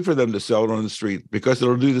 it's good for them to sell it on the street, because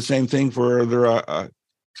it'll do the same thing for their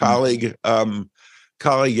colleague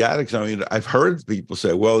addicts. I mean, I've heard people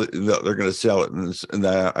say, well, they're going to sell it. And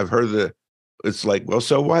I've heard that it's like, well,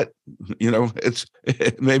 so what?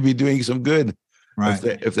 It may be doing some good, right,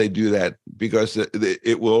 if they do that, because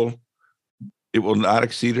it will not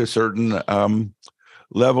exceed a certain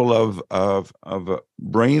level of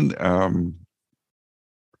brain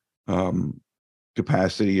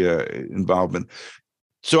capacity involvement.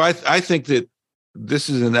 So I think that this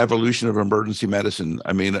is an evolution of emergency medicine.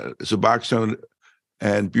 I mean, Suboxone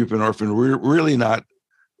and buprenorphine were really not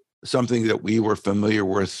something that we were familiar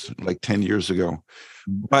with like 10 years ago,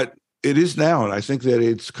 but it is now. And I think that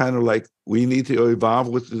it's kind of like we need to evolve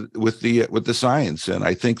with the science. And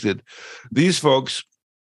I think that these folks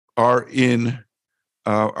are in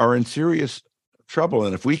are in serious trouble.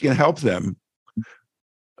 And if we can help them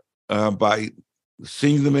by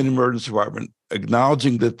seeing them in the emergency department,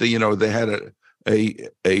 acknowledging that they had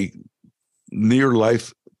a near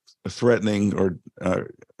life threatening or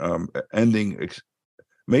ending,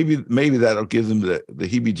 maybe that'll give them the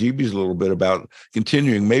heebie-jeebies a little bit about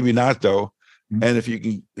continuing. Maybe not, though. Mm-hmm. And if you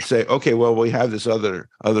can say, okay, well, we have this other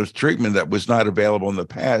treatment that was not available in the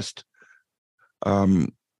past. I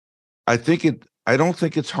don't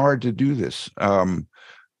think it's hard to do this. And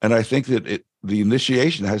I think that the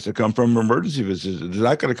initiation has to come from emergency physicians. It's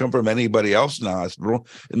not going to come from anybody else in the hospital.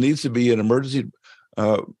 It needs to be an emergency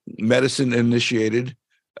medicine initiated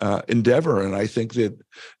endeavor. And I think that,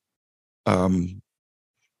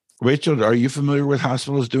 Rachel, are you familiar with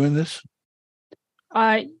hospitals doing this?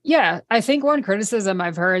 Yeah, I think one criticism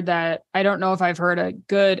I've heard that I don't know if I've heard a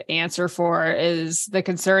good answer for is the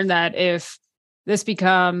concern that if this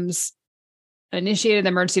becomes initiated in the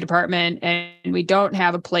emergency department and we don't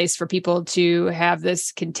have a place for people to have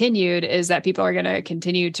this continued, is that people are going to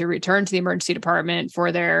continue to return to the emergency department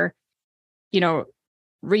for their,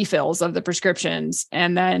 refills of the prescriptions.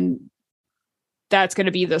 And then that's going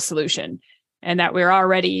to be the solution. And that we're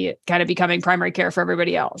already kind of becoming primary care for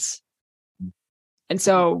everybody else. And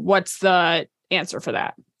so what's the answer for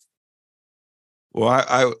that? Well,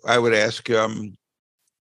 I would ask, I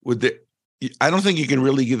don't think you can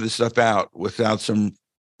really give this stuff out without some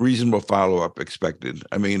reasonable follow-up expected.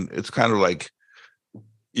 I mean, it's kind of like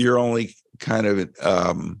you're only kind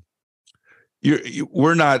of,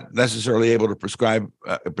 we're not necessarily able to prescribe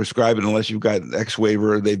it unless you've got an X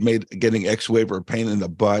waiver. They've made getting X waiver a pain in the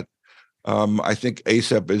butt. I think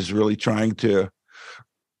ACEP is really trying to.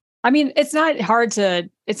 I mean, it's not hard to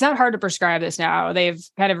prescribe this now. They've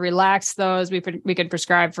kind of relaxed those. We can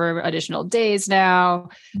prescribe for additional days now.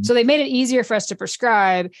 Mm-hmm. So they made it easier for us to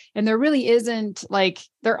prescribe. And there really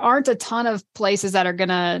there aren't a ton of places that are going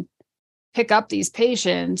to pick up these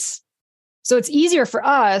patients. So it's easier for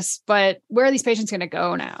us, but where are these patients going to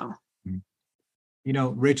go now?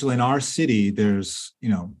 Rachel, in our city, there's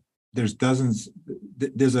dozens,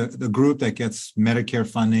 there's a group that gets Medicare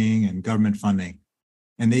funding and government funding.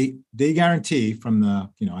 And they guarantee from the,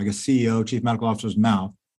 CEO, chief medical officer's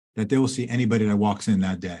mouth that they will see anybody that walks in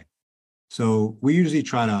that day. So we usually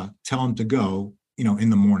try to tell them to go, in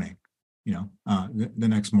the morning, the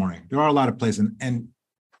next morning. There are a lot of places, and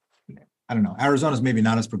I don't know, Arizona's maybe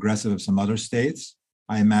not as progressive as some other states.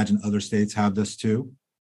 I imagine other states have this too,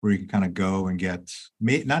 where you can kind of go and get,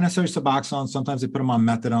 not necessarily Suboxone. Sometimes they put them on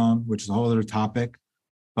methadone, which is a whole other topic,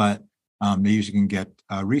 but they usually can get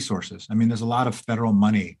resources. I mean, there's a lot of federal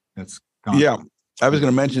money that's gone. Yeah, I was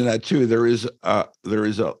going to mention that too. There is a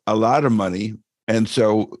lot of money, and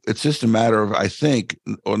so it's just a matter of, I think,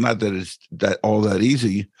 or not that it's all that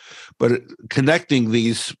easy, but connecting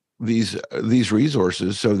these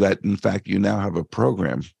resources so that in fact you now have a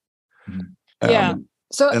program. Mm-hmm. Yeah.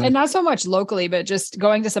 And not so much locally, but just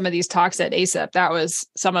going to some of these talks at ACEP, that was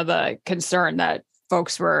some of the concern that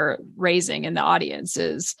folks were raising in the audience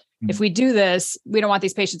is, if we do this, we don't want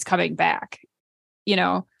these patients coming back,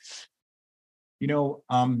 I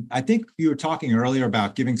think you were talking earlier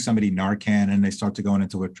about giving somebody Narcan and they start to go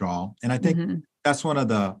into withdrawal. And I think that's one of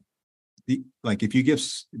the if you give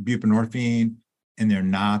buprenorphine and they're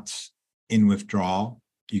not in withdrawal,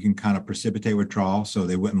 you can kind of precipitate withdrawal. So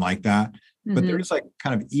they wouldn't like that. Mm-hmm. But there's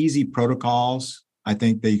kind of easy protocols, I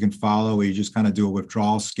think, that you can follow where you just kind of do a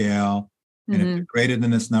withdrawal scale. And if you're greater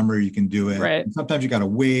than this number, you can do it. Right. And sometimes you got to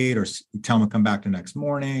wait or you tell them to come back the next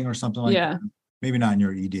morning or something like that. Maybe not in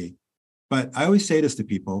your ED. But I always say this to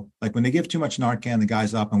people, like when they give too much Narcan, the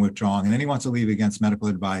guy's up and withdrawing, and then he wants to leave against medical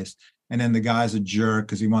advice. And then the guy's a jerk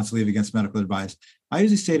because he wants to leave against medical advice. I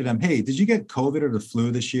usually say to them, hey, did you get COVID or the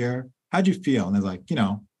flu this year? How'd you feel? And they're like, they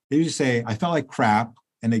usually say, I felt like crap.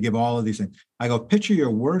 And they give all of these things. I go, picture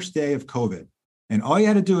your worst day of COVID. And all you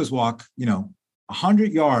had to do is walk,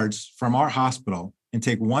 100 yards from our hospital and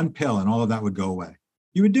take one pill and all of that would go away.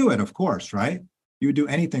 You would do it, of course, right? You would do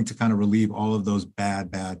anything to kind of relieve all of those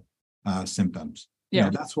bad symptoms. Yeah.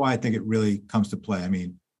 That's why I think it really comes to play. I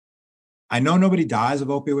mean, I know nobody dies of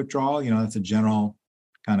opioid withdrawal. That's a general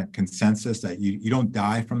kind of consensus that you don't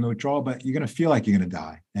die from the withdrawal, but you're going to feel like you're going to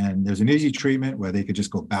die. And there's an easy treatment where they could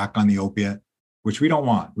just go back on the opiate, which we don't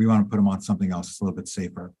want. We want to put them on something else that's a little bit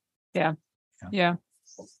safer. Yeah.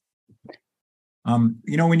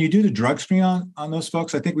 When you do the drug screen on those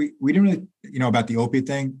folks, I think we didn't really, about the opiate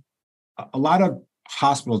thing. A lot of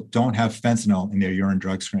hospitals don't have fentanyl in their urine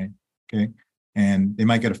drug screen. Okay. And they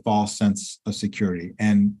might get a false sense of security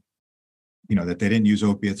and, that they didn't use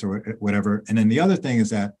opiates or whatever. And then the other thing is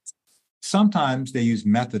that sometimes they use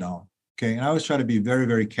methadone Okay. And I always try to be very,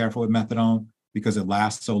 very careful with methadone because it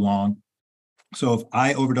lasts so long. So if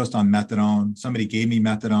I overdosed on methadone, somebody gave me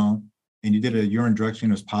methadone, and you did a urine drug screen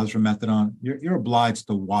that was positive for methadone, you're obliged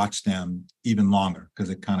to watch them even longer because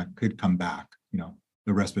it kind of could come back,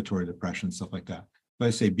 the respiratory depression, stuff like that. But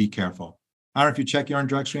I say be careful. I don't know if you check urine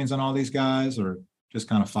drug screens on all these guys or just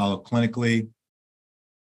kind of follow clinically.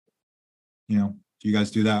 Do you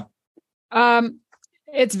guys do that?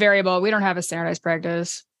 It's variable. We don't have a standardized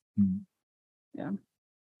practice. Yeah.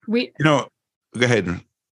 Go ahead.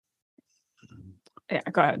 Yeah,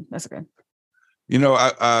 go ahead. That's okay.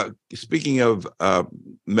 Speaking of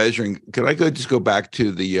measuring, could I just go back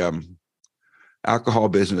to the alcohol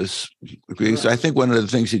business? Because I think one of the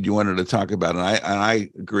things that you wanted to talk about, and I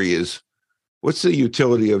agree, is what's the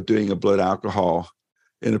utility of doing a blood alcohol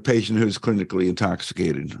in a patient who's clinically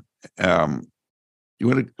intoxicated?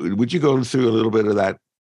 Would you go through a little bit of that?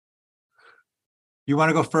 You want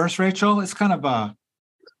to go first, Rachel? It's kind of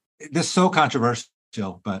this is so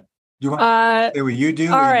controversial, but you want to say what you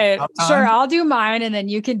do? All right, sure. I'll do mine, and then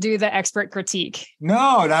you can do the expert critique.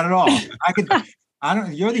 No, not at all. I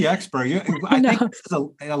don't. You're the expert. I think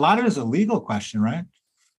a lot of it is a legal question, right?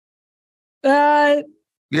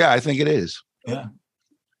 Yeah, I think it is. Yeah.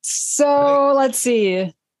 So let's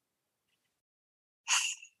see.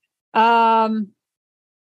 I'm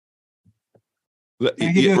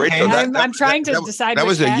trying to decide. That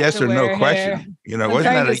was a yes or no question. Wasn't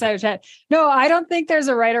that No, I don't think there's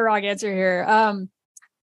a right or wrong answer here.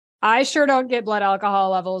 I sure don't get blood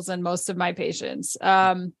alcohol levels in most of my patients.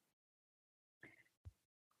 Let's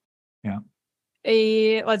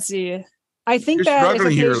see. I think that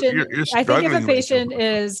if a patient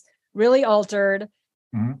is really altered,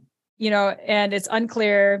 and it's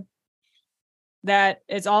unclear that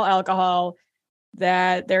it's all alcohol,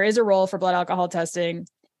 that there is a role for blood alcohol testing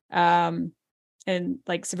in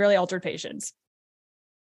like severely altered patients.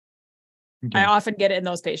 Okay. I often get it in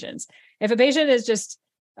those patients. If a patient is just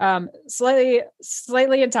slightly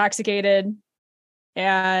intoxicated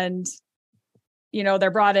and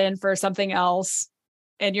they're brought in for something else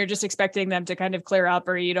and you're just expecting them to kind of clear up,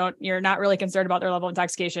 or you're not really concerned about their level of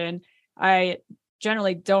intoxication, I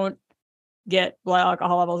generally don't get blood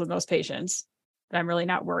alcohol levels in those patients. I'm really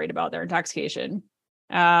not worried about their intoxication.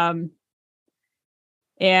 And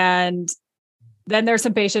then there's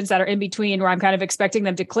some patients that are in between where I'm kind of expecting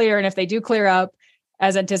them to clear. And if they do clear up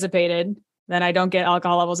as anticipated, then I don't get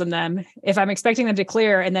alcohol levels in them. If I'm expecting them to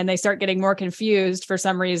clear and then they start getting more confused for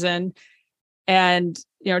some reason and,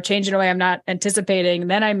 change in a way I'm not anticipating,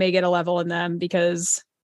 then I may get a level in them because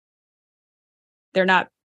they're not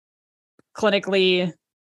clinically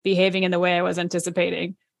behaving in the way I was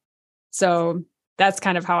anticipating. So that's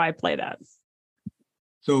kind of how I play that.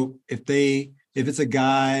 So if it's a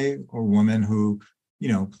guy or woman who,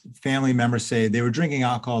 family members say they were drinking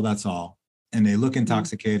alcohol, that's all, and they look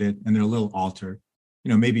intoxicated and they're a little altered,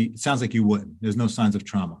 maybe it sounds like you wouldn't. There's no signs of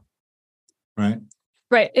trauma, right?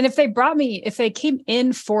 Right. And if they came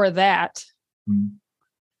in for that,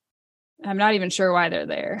 I'm not even sure why they're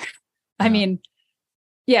there. Yeah. I mean,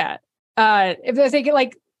 yeah. If they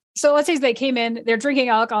get so let's say they came in, they're drinking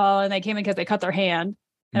alcohol and they came in because they cut their hand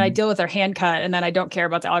and I deal with their hand cut and then I don't care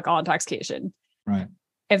about the alcohol intoxication. Right.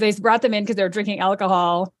 If they brought them in because they were drinking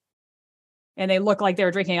alcohol and they look like they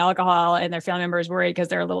were drinking alcohol and their family member is worried because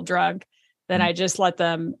they're a little drunk, then I just let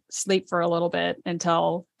them sleep for a little bit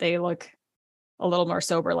until they look a little more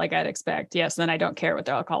sober like I'd expect. Yes. Then I don't care what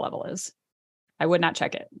their alcohol level is. I would not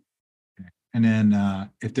check it. And then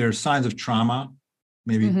if there's signs of trauma,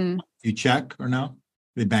 maybe you check or no?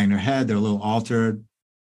 They bang their head, they're a little altered.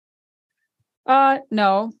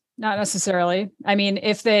 No, not necessarily. I mean,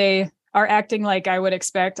 if they are acting like I would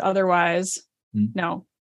expect otherwise, no.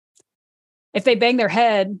 If they bang their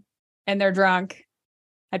head and they're drunk,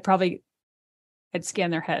 I'd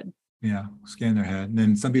scan their head. Yeah, scan their head. And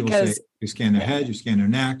then some people say you scan their head, you scan their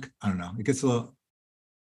neck. I don't know. It gets so.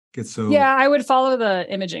 Yeah, I would follow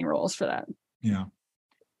the imaging rules for that. Yeah.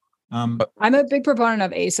 I'm a big proponent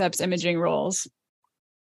of ASEP's imaging rules.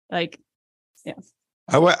 I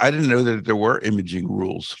didn't know that there were imaging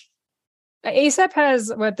rules. ASEP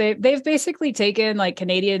has what they've basically taken the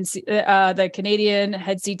Canadian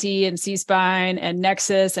head CT and C-spine and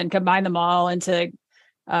Nexus and combined them all into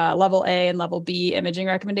level A and level B imaging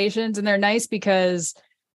recommendations. And they're nice because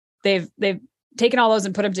they've taken all those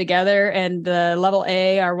and put them together. And the level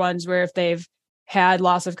A are ones where if they've had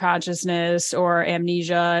loss of consciousness or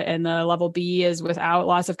amnesia, and the level B is without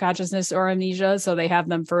loss of consciousness or amnesia. So they have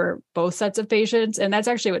them for both sets of patients. And that's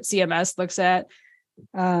actually what CMS looks at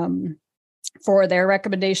for their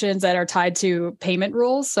recommendations that are tied to payment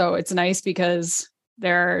rules. So it's nice because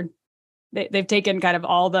there are they've taken kind of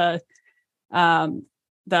all the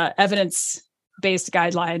evidence-based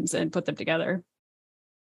guidelines and put them together.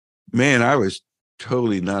 Man, I was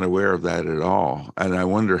totally not aware of that at all. And I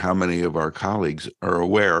wonder how many of our colleagues are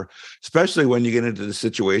aware, especially when you get into the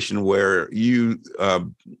situation where you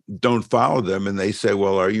don't follow them and they say,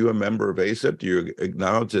 well, are you a member of ACEP? Do you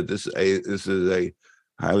acknowledge that this is a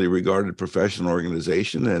highly regarded professional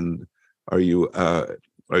organization? And are you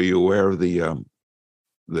aware of the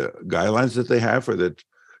guidelines that they have for the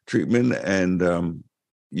treatment? And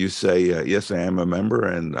you say, yes, I am a member,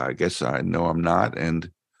 and I guess I know I'm not.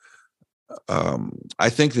 And I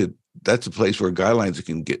think that that's a place where guidelines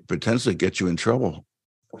can potentially get you in trouble,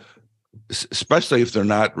 especially if they're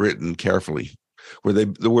not written carefully,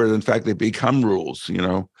 where in fact they become rules.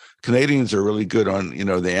 Canadians are really good on,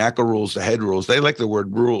 the ACA rules, the head rules. They like the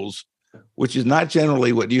word rules, which is not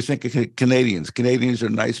generally what you think of Canadians. Canadians are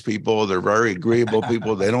nice people. They're very agreeable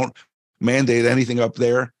people. They don't mandate anything up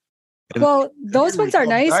there. Well, those ones are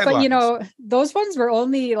nice, but those ones were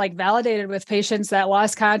only like validated with patients that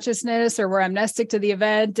lost consciousness or were amnestic to the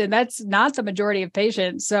event. And that's not the majority of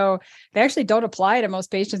patients. So they actually don't apply to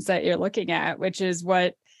most patients that you're looking at, which is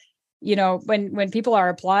what, when people are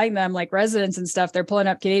applying them, like residents and stuff, they're pulling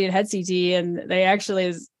up Canadian head CT and they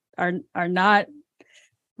actually are not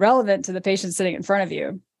relevant to the patient sitting in front of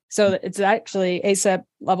you. So it's actually ACEP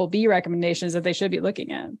level B recommendations that they should be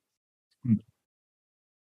looking at.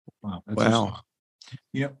 Wow.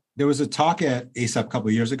 There was a talk at ACEP a couple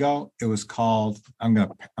of years ago. It was called, I'm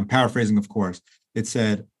paraphrasing, of course. It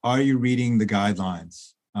said, are you reading the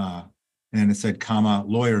guidelines? And it said,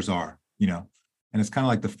 lawyers are, and it's kind of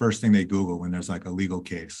like the first thing they Google when there's like a legal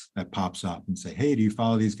case that pops up and say, hey, do you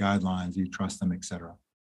follow these guidelines? Do you trust them, et cetera?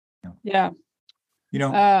 Yeah.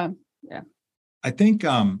 I think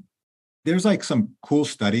there's like some cool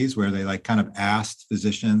studies where they like kind of asked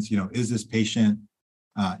physicians, is this patient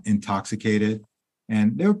intoxicated?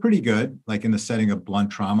 And they were pretty good, like in the setting of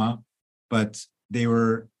blunt trauma, but it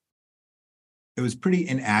was pretty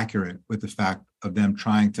inaccurate with the fact of them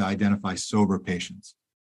trying to identify sober patients.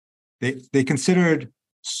 They considered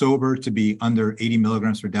sober to be under 80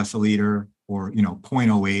 milligrams per deciliter or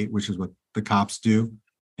 0.08, which is what the cops do.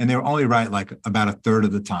 And they were only right like about a third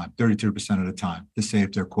of the time, 32% of the time, to say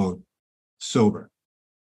if they're, quote, sober.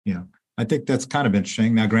 I think that's kind of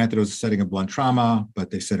interesting. Now, granted, it was a setting of blunt trauma,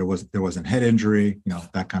 but they said there wasn't head injury,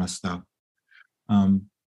 that kind of stuff.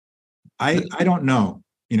 I don't know.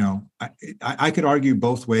 I could argue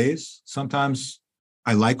both ways. Sometimes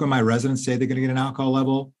I like when my residents say they're going to get an alcohol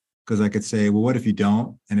level, because I could say, well, what if you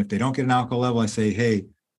don't? And if they don't get an alcohol level, I say, hey,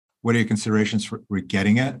 what are your considerations for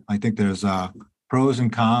getting it? I think there's pros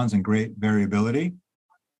and cons and great variability.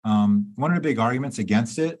 One of the big arguments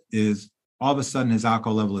against it is all of a sudden his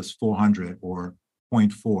alcohol level is 400 or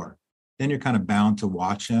 0.4. Then you're kind of bound to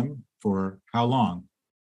watch him for how long?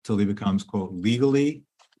 Till he becomes, quote, legally,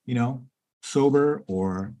 sober,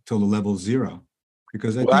 or till the level 0.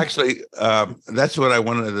 Because that's what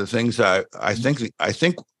one of the things I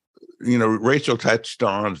think, Rachel touched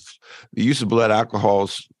on the use of blood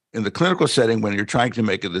alcohols in the clinical setting when you're trying to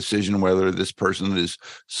make a decision whether this person is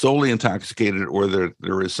solely intoxicated or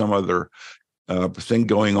there is some other thing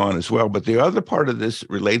going on as well. But the other part of this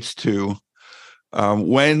relates to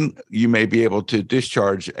when you may be able to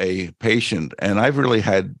discharge a patient. And I've really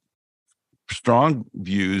had strong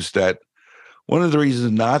views that one of the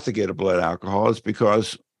reasons not to get a blood alcohol is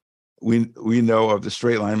because we know of the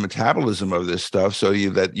straight line metabolism of this stuff, so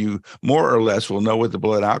that you more or less will know what the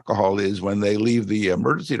blood alcohol is when they leave the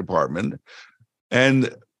emergency department. And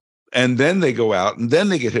then they go out and then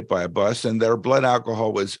they get hit by a bus and their blood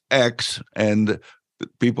alcohol was X. And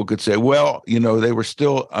people could say, well, they were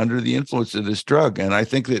still under the influence of this drug. And I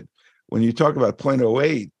think that when you talk about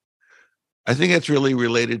 0.08, I think it's really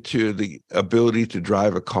related to the ability to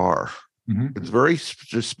drive a car. Mm-hmm. It's very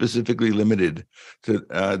specifically limited to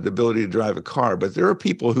the ability to drive a car. But there are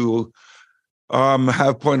people who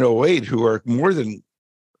have 0.08 who are more than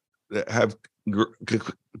have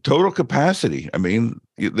total capacity. I mean,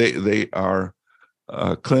 they are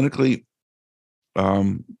clinically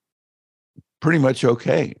pretty much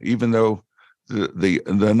okay, even though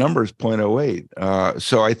the number is 0.08.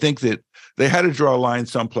 So I think that they had to draw a line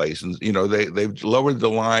someplace, and they've lowered the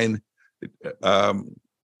line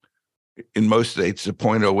in most states to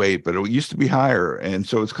 0.08, but it used to be higher, and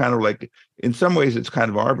so it's kind of like, in some ways, it's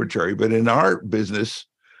kind of arbitrary. But in our business,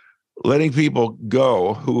 letting people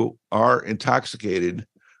go who are intoxicated,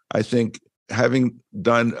 I think having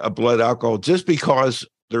done a blood alcohol just because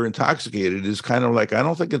they're intoxicated is kind of like, I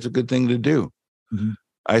don't think it's a good thing to do. Mm-hmm.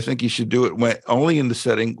 I think you should do it only in the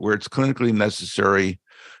setting where it's clinically necessary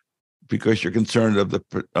because you're concerned of the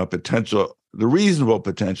potential, the reasonable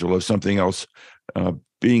potential of something else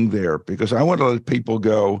being there. Because I want to let people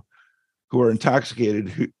go who are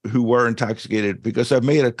intoxicated, who were intoxicated, because I've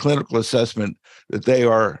made a clinical assessment that they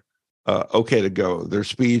are okay to go. Their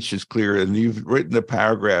speech is clear, and you've written a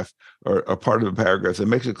paragraph or a part of a paragraph that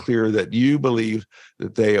makes it clear that you believe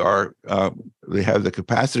that they are they have the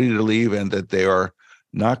capacity to leave, and that they are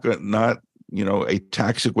not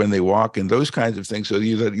ataxic when they walk, and those kinds of things. So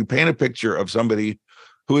you paint a picture of somebody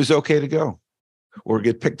who is okay to go, or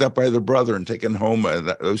get picked up by their brother and taken home,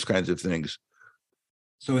 those kinds of things.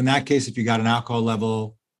 So in that case, if you got an alcohol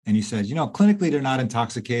level and you said, clinically they're not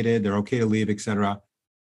intoxicated, they're okay to leave, et cetera,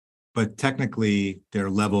 but technically their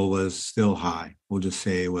level was still high. We'll just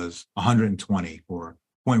say it was 120 or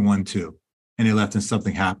 0.12, and they left and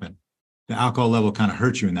something happened. The alcohol level kind of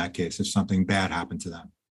hurts you in that case if something bad happened to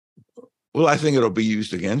them. Well, I think it'll be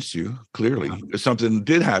used against you, clearly. If something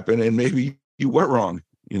did happen and maybe you were wrong,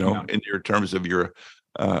 in your terms of your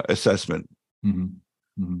assessment.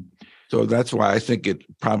 Mm-hmm. Mm-hmm. So that's why I think it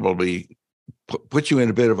probably puts you in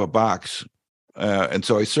a bit of a box. And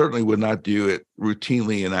so I certainly would not do it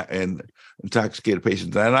routinely in intoxicated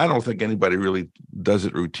patients. And I don't think anybody really does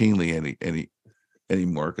it routinely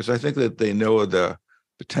anymore, because I think that they know the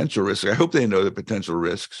potential risks. I hope they know the potential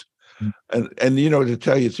risks. And to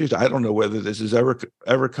tell you the truth, I don't know whether this has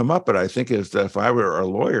ever come up, but I think is that if I were a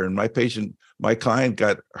lawyer and my client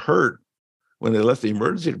got hurt when they left the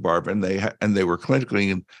emergency department, and they were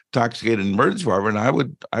clinically intoxicated in the emergency department,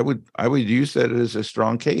 I would use that as a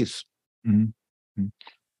strong case. Mm-hmm.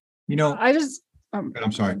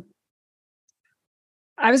 I'm sorry.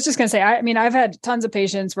 I was just going to say, I've had tons of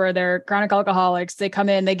patients where they're chronic alcoholics. They come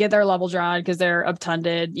in, they get their level drawn because they're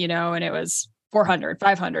obtunded, and it was 400,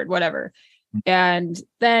 500, whatever. And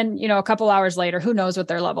then, a couple hours later, who knows what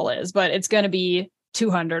their level is, but it's going to be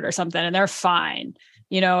 200 or something, and they're fine,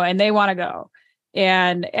 and they want to go.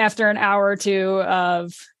 And after an hour or two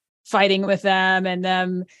of fighting with them and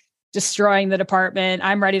them destroying the department,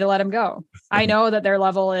 I'm ready to let them go. I know that their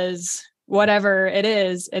level is whatever it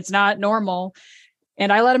is. It's not normal.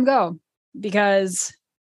 And I let them go because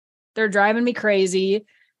they're driving me crazy.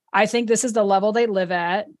 I think this is the level they live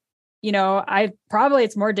at.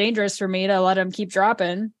 It's more dangerous for me to let them keep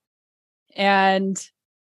dropping. And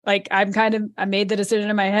I made the decision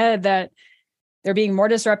in my head that they're being more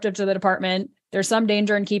disruptive to the department. There's some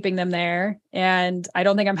danger in keeping them there. And I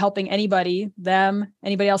don't think I'm helping anybody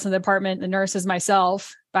else in the department, the nurses,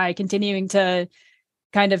 myself, by continuing to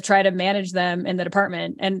kind of try to manage them in the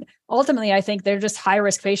department. And ultimately, I think they're just high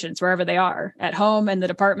risk patients wherever they are, at home, in the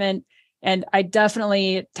department. And I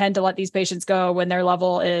definitely tend to let these patients go when their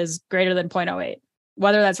level is greater than 0.08.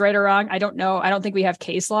 Whether that's right or wrong, I don't know. I don't think we have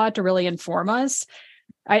case law to really inform us.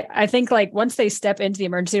 I think once they step into the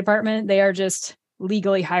emergency department, they are just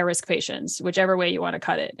legally high risk patients, whichever way you want to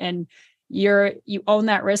cut it. And you own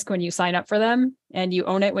that risk when you sign up for them, and you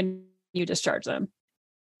own it when you discharge them.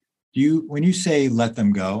 When you say let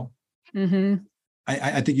them go, mm-hmm.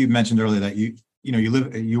 I think you mentioned earlier that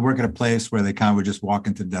you work at a place where they kind of would just walk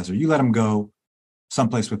into the desert. You let them go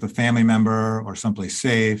someplace with a family member or someplace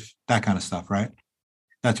safe, that kind of stuff, right?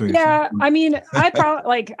 That's what you're saying.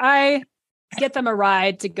 I get them a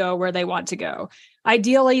ride to go where they want to go.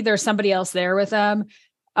 Ideally, there's somebody else there with them.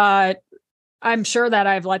 I'm sure that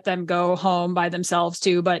I've let them go home by themselves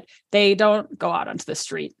too, but they don't go out onto the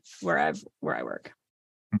street where I work.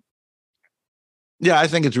 Yeah, I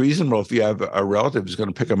think it's reasonable if you have a relative who's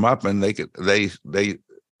going to pick them up, and they're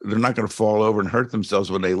not going to fall over and hurt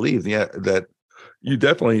themselves when they leave. Yeah, that you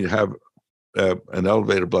definitely have an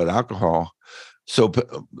elevated blood alcohol, so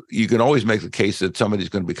you can always make the case that somebody's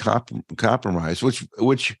going to be compromised.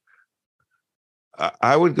 Which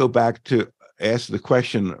I would go back to ask the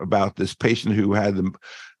question about this patient who had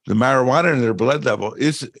the marijuana in their blood level.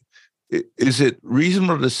 Is it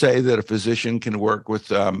reasonable to say that a physician can work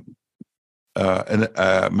with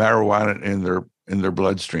marijuana in their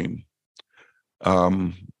bloodstream?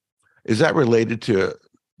 Is that related to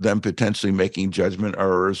them potentially making judgment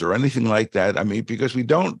errors or anything like that? Because we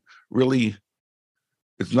don't really,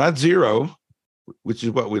 it's not zero, which is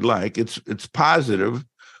what we like. It's positive.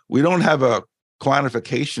 We don't have a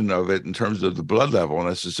quantification of it in terms of the blood level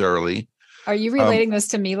necessarily. Are you relating this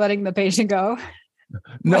to me letting the patient go?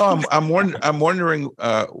 No, I'm wondering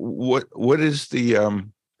what is the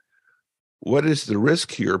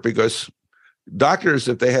risk here? Because doctors,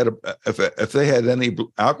 if they had any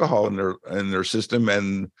alcohol in their system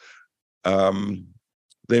and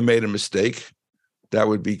they made a mistake, that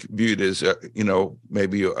would be viewed as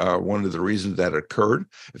maybe one of the reasons that occurred.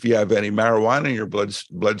 If you have any marijuana in your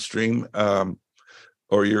bloodstream,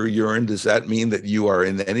 or your urine, does that mean that you are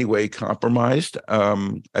in any way compromised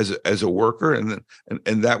as a worker? And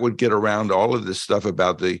that would get around all of this stuff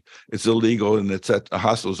about it's illegal and it's at the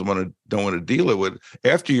hospitals don't want to deal with it.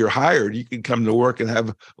 After you're hired, you can come to work and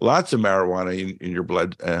have lots of marijuana in your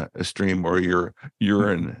blood stream or your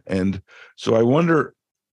urine. And so I wonder,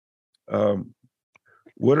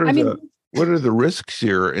 what are the risks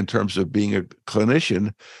here in terms of being a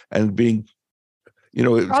clinician and being,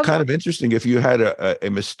 it's kind of interesting if you had a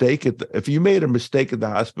mistake if you made a mistake at the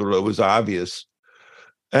hospital, it was obvious.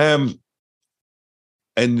 And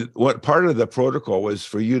what part of the protocol was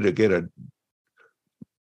for you to get a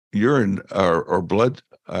urine or blood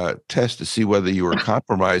test to see whether you were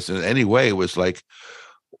compromised in any way. It was like,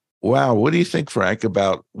 wow, what do you think, Frank,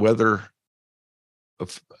 about whether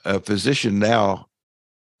a physician now,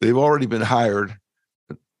 they've already been hired,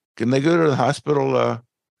 can they go to the hospital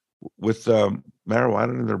with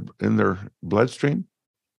marijuana in their bloodstream?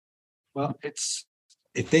 Well,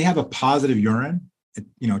 if they have a positive urine, it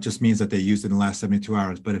just means that they used it in the last 72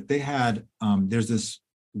 hours. But if they had, there's this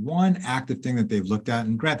one active thing that they've looked at,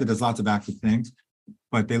 and granted, there's lots of active things,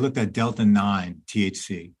 but they looked at delta 9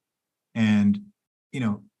 THC, and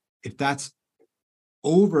if that's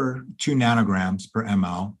over 2 nanograms per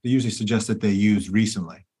ml, they usually suggest that they use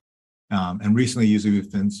recently, and recently usually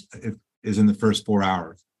is in the first 4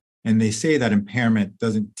 hours. And they say that impairment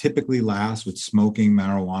doesn't typically last with smoking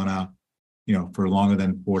marijuana, for longer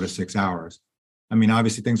than 4 to 6 hours. I mean,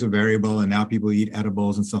 obviously things are variable, and now people eat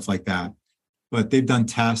edibles and stuff like that. But they've done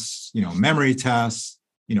tests, memory tests,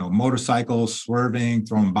 motorcycles, swerving,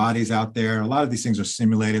 throwing bodies out there. A lot of these things are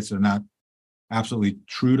simulated, so they're not absolutely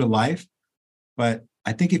true to life. But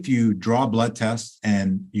I think if you draw blood tests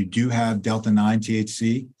and you do have delta 9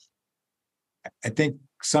 THC, I think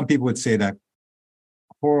some people would say that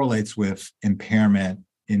correlates with impairment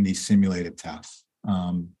in these simulated tests.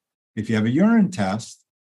 If you have a urine test,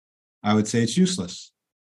 I would say it's useless.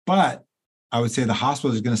 But I would say the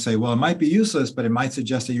hospital is going to say, well, it might be useless, but it might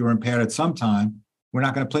suggest that you were impaired at some time. We're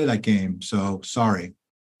not going to play that game. So sorry,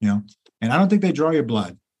 And I don't think they draw your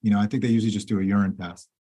blood. I think they usually just do a urine test.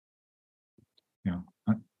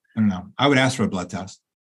 I don't know. I would ask for a blood test.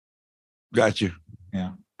 Got you.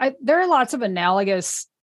 Yeah. There are lots of analogous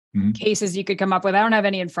cases you could come up with. I don't have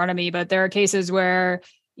any in front of me, but there are cases where,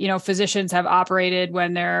 physicians have operated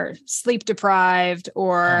when they're sleep deprived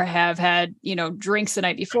or have had, drinks the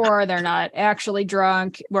night before. They're not actually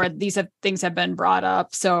drunk, where these things have been brought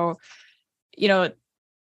up. So,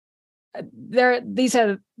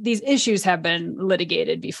 these issues have been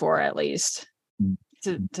litigated before, at least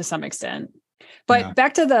to some extent. But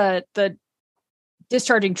back to the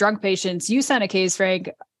discharging drunk patients, you sent a case, Frank,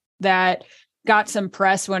 that got some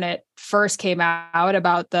press when it first came out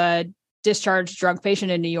about the discharged drunk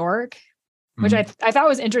patient in New York, which I thought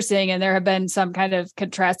was interesting. And there have been some kind of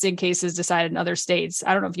contrasting cases decided in other states.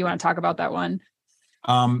 I don't know if you want to talk about that one.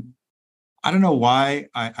 I don't know why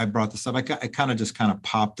I brought this up. It kind of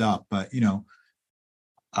popped up, but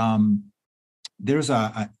there's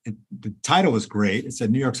the title was great. It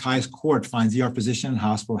said New York's highest court finds ER physician and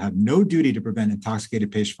hospital have no duty to prevent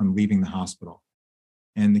intoxicated patient from leaving the hospital.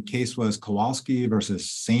 And the case was Kowalski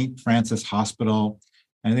versus St. Francis Hospital.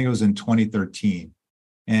 And I think it was in 2013.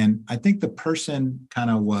 And I think the person kind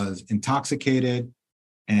of was intoxicated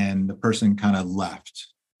and the person kind of left.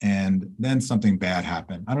 And then something bad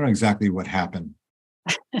happened. I don't know exactly what happened.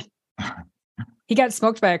 He got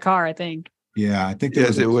smoked by a car, I think. Yeah, I think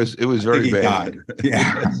it was very bad. Died.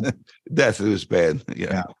 Yeah. Death, it was bad.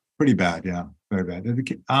 Yeah. Pretty bad. Yeah, very bad.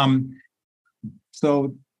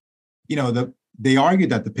 So, they argued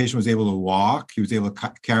that the patient was able to walk. He was able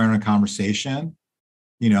to carry on a conversation,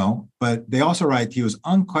 but they also write he was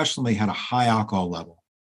unquestionably had a high alcohol level,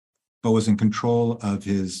 but was in control of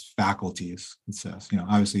his faculties, it says,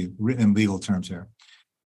 obviously written in legal terms here.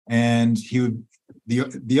 And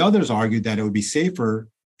the others argued that it would be safer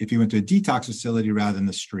if he went to a detox facility rather than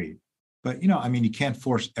the street. But, you can't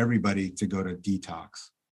force everybody to go to detox,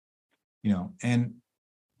 and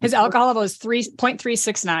his alcohol level is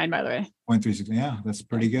 0.369, by the way. 0.36. Yeah, that's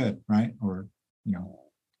pretty good, right? Or,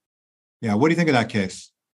 yeah. What do you think of that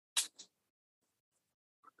case?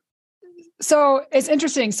 So it's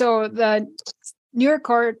interesting. So the New York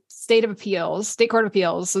State Court of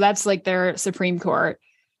Appeals, so that's like their Supreme Court,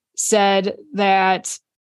 said that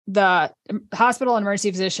the hospital and emergency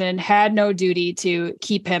physician had no duty to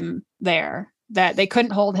keep him there, that they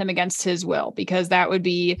couldn't hold him against his will because that would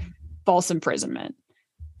be false imprisonment.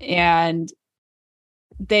 And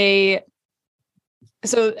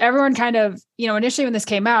so everyone kind of, initially when this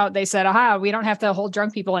came out, they said, we don't have to hold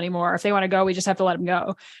drunk people anymore. If they want to go, we just have to let them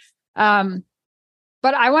go.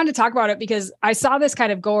 But I wanted to talk about it because I saw this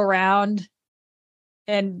kind of go around,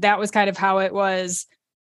 and that was kind of how it was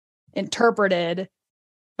interpreted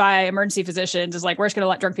by emergency physicians, is like, we're just going to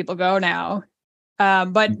let drunk people go now.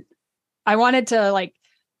 But I wanted to like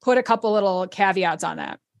put a couple little caveats on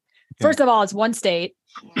that. Okay. First of all, it's one state,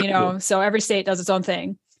 so every state does its own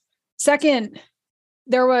thing. Second,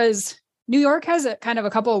 New York has a kind of a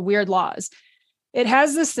couple of weird laws. It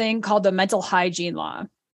has this thing called the mental hygiene law.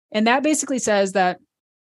 And that basically says that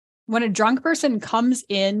when a drunk person comes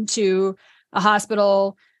into a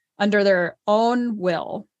hospital under their own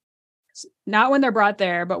will, not when they're brought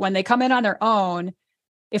there, but when they come in on their own,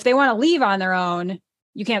 if they want to leave on their own,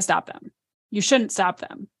 you can't stop them. You shouldn't stop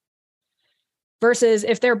them. Versus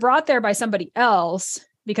if they're brought there by somebody else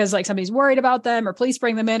because like somebody's worried about them or police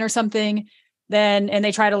bring them in or something, and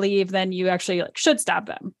they try to leave, then you actually should stop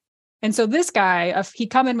them. And so this guy, he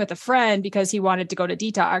come in with a friend because he wanted to go to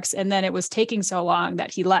detox, and then it was taking so long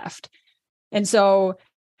that he left. And so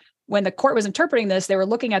when the court was interpreting this, they were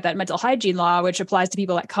looking at that mental hygiene law, which applies to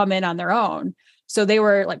people that come in on their own. So they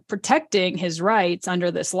were like protecting his rights under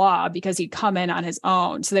this law because he'd come in on his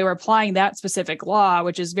own. So they were applying that specific law,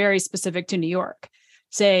 which is very specific to New York,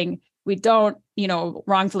 saying we don't,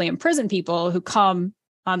 wrongfully imprison people who come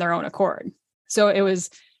on their own accord. So it was,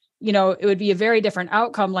 it would be a very different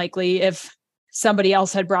outcome likely if somebody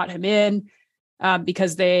else had brought him in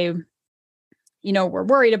because they, were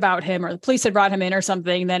worried about him, or the police had brought him in or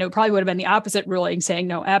something. Then it probably would have been the opposite ruling saying,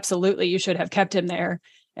 no, absolutely, you should have kept him there.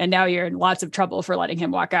 And now you're in lots of trouble for letting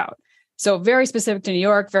him walk out. So very specific to New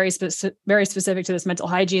York, very specific to this mental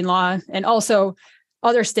hygiene law. And also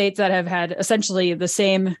other states that have had essentially the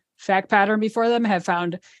same fact pattern before them have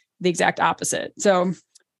found the exact opposite. So,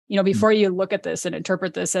 before you look at this and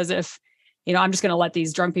interpret this as if, I'm just going to let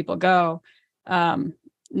these drunk people go.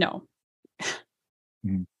 No.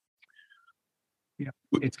 Yeah,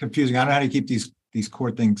 it's confusing. I don't know how to keep these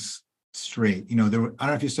court things straight. I don't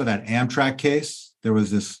know if you saw that Amtrak case. There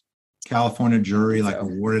was this California jury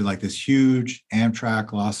awarded like this huge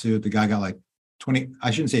Amtrak lawsuit. The guy got like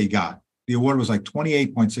I shouldn't say he got. The award was like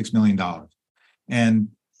 $28.6 million. And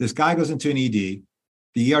this guy goes into an ED.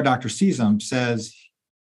 The ER doctor sees him, says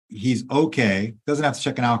he's okay, doesn't have to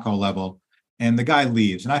check an alcohol level, and the guy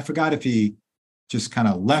leaves. And I forgot if he just kind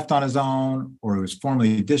of left on his own or he was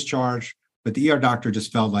formally discharged, but the ER doctor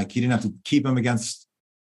just felt like he didn't have to keep him against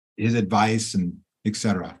his advice and et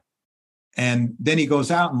cetera. And then he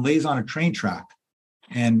goes out and lays on a train track,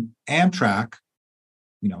 and Amtrak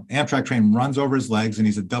train runs over his legs, and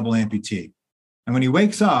he's a double amputee. And when he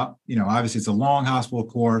wakes up, obviously it's a long hospital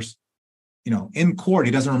course, in court,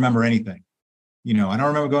 he doesn't remember anything. I don't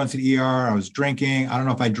remember going to the ER. I was drinking. I don't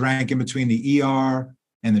know if I drank in between the ER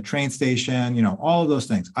and the train station, all of those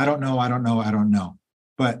things. I don't know.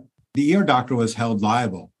 But the ER doctor was held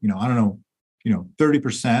liable, I don't know,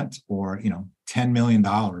 30% or, $10 million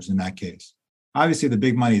in that case. Obviously, the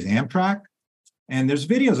big money is Amtrak. And there's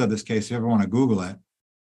videos of this case, if you ever want to Google it.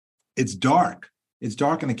 It's dark. And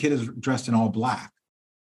the kid is dressed in all black,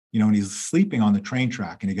 and he's sleeping on the train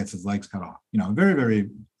track and he gets his legs cut off. Very, very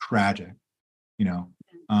tragic.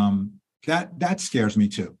 That scares me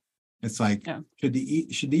too. It's like, should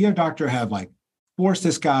the ER doctor have like forced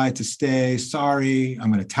this guy to stay? Sorry,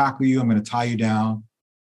 I'm going to tackle you. I'm going to tie you down,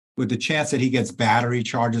 with the chance that he gets battery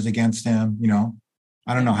charges against him.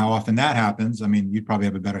 I don't know how often that happens. I mean, you'd probably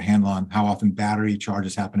have a better handle on how often battery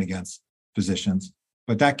charges happen against physicians,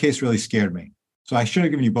 but that case really scared me. So I should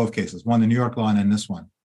have given you both cases, one, the New York law, and then this one,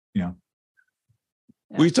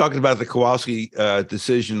 We talked about the Kowalski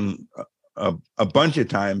decision a bunch of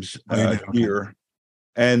times here.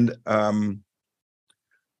 And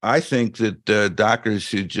I think that doctors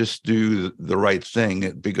should just do the right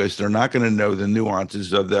thing, because they're not going to know the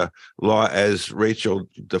nuances of the law as Rachel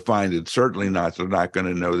defined it. Certainly not. They're not going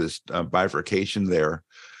to know this bifurcation there.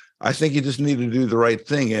 I think you just need to do the right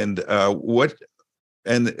thing. And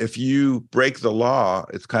if you break the law,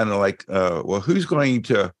 it's kind of like, who's going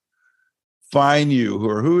to fine you,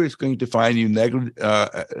 or who is going to fine you that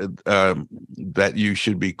you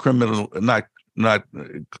should be criminal, not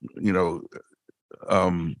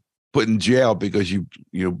put in jail because you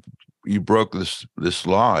broke this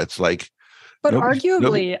law. It's like, but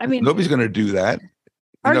arguably, nobody's going to do that.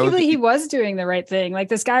 Arguably, he was doing the right thing. Like,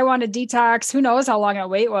 this guy wanted detox. Who knows how long that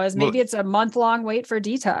wait was? Maybe it's a month-long wait for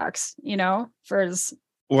detox. For his.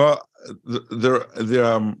 Well,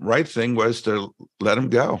 the right thing was to let him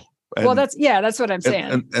go. And, that's what I'm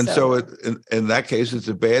saying. And so in that case, it's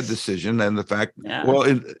a bad decision. And the fact,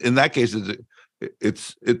 in that case,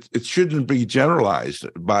 it shouldn't be generalized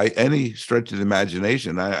by any stretch of the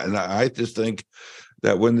imagination. I just think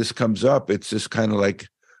that when this comes up, it's just kind of like,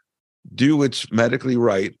 do what's medically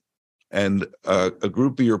right, and a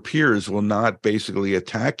group of your peers will not basically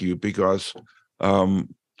attack you because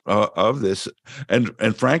of this.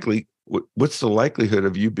 And frankly, what's the likelihood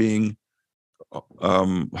of you being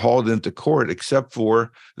hauled into court except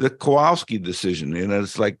for the Kowalski decision? And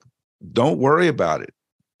it's like, don't worry about it.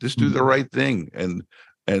 Just do the right thing and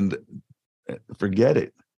forget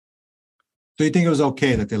it. So you think it was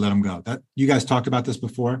okay that they let him go? That you guys talked about this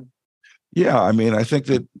before? Yeah, I mean, I think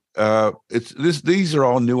that these are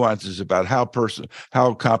all nuances about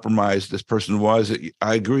how compromised this person was.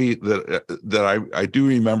 I agree that I do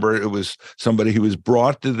remember it was somebody who was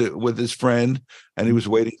brought to with his friend, and he was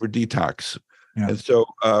waiting for detox. Yeah. And so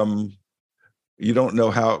you don't know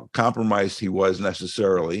how compromised he was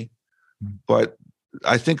necessarily, but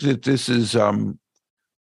I think that this is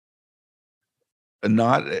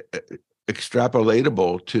not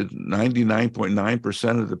extrapolatable to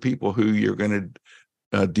 99.9% of the people who you're going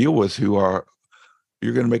to deal with, you're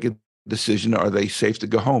going to make a decision, are they safe to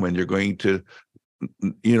go home? And you're going to,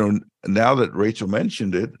 now that Rachel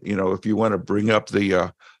mentioned it, if you want to bring up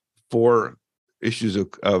the 4 issues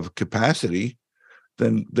of capacity,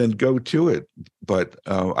 then go to it. But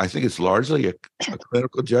I think it's largely a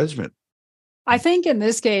clinical judgment. I think in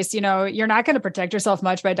this case, you're not going to protect yourself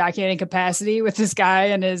much by documenting capacity with this guy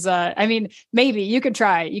and his, maybe you could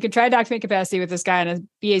try document capacity with this guy and a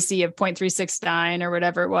BAC of 0.369 or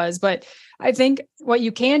whatever it was. But I think what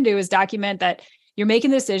you can do is document that you're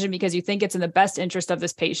making the decision because you think it's in the best interest of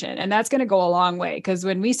this patient. And that's going to go a long way, because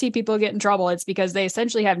when we see people get in trouble, it's because they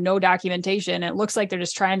essentially have no documentation. And it looks like they're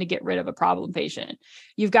just trying to get rid of a problem patient.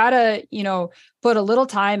 You've got to, put a little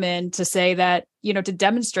time in to say that, to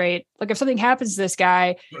demonstrate, like, if something happens to this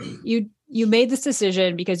guy, you made this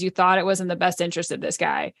decision because you thought it was in the best interest of this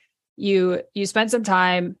guy. You spent some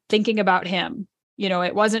time thinking about him.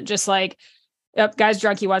 It wasn't just like, guy's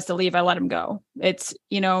drunk, he wants to leave, I let him go. It's,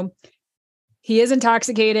 he is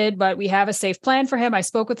intoxicated, but we have a safe plan for him. I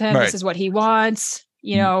spoke with him. Right. This is what he wants.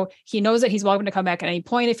 He knows that he's welcome to come back at any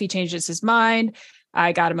point if he changes his mind.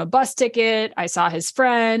 I got him a bus ticket. I saw his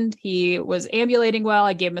friend. He was ambulating well.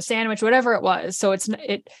 I gave him a sandwich, whatever it was. So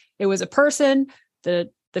it was a person.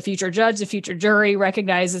 The future judge, the future jury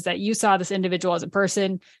recognizes that you saw this individual as a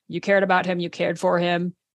person. You cared about him. You cared for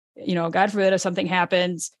him. God forbid if something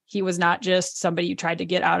happens, he was not just somebody you tried to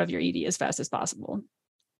get out of your ED as fast as possible.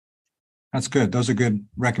 That's good. Those are good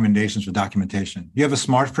recommendations for documentation. You have a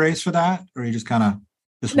smart phrase for that, or you just kind of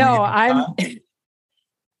just no?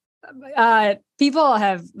 People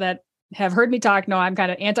that have heard me talk know I'm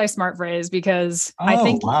kind of anti-smart phrase, because I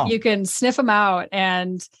think you can sniff them out,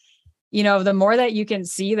 and the more that you can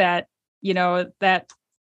see that that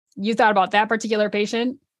you thought about that particular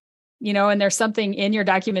patient, and there's something in your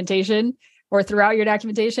documentation or throughout your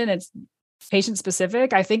documentation, it's patient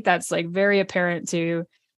specific. I think that's like very apparent to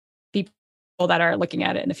people that are looking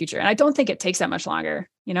at it in the future. And I don't think it takes that much longer,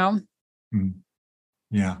 Yeah.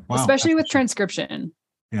 Wow. Especially with transcription.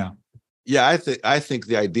 Yeah. Yeah. I think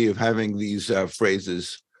the idea of having these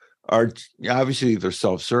phrases are obviously they're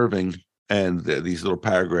self-serving, and these little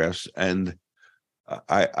paragraphs. And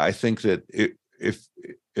I think that if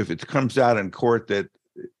it comes out in court that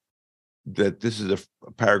this is a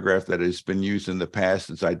paragraph that has been used in the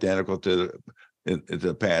past, it's identical to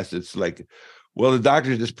the past. It's like, well, the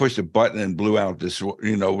doctor just pushed a button and blew out this,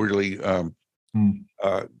 really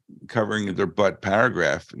covering their butt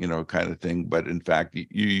paragraph, kind of thing. But in fact,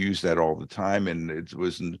 you use that all the time, and it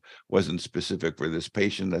wasn't specific for this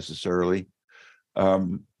patient necessarily.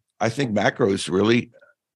 I think macros really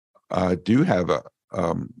do have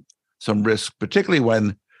some risk, particularly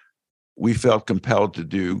when we felt compelled to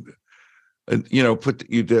do. You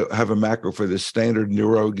have a macro for this standard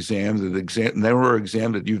neuro exam, neuro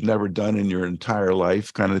exam that you've never done in your entire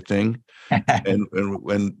life, kind of thing,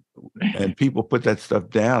 and people put that stuff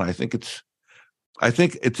down. I think it's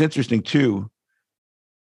interesting too.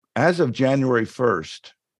 As of January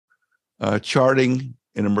 1st, charting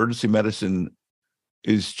in emergency medicine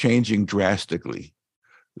is changing drastically.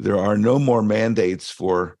 There are no more mandates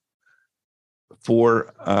for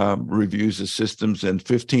reviews of systems, and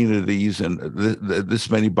 15 of these, and this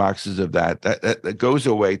many boxes of that goes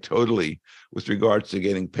away totally with regards to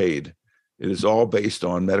getting paid. It is all based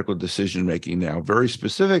on medical decision making now, very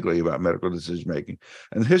specifically about medical decision making.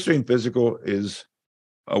 And history and physical is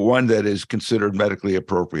one that is considered medically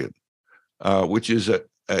appropriate, which is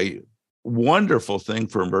a wonderful thing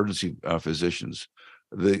for emergency physicians.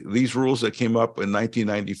 These rules that came up in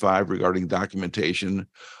 1995 regarding documentation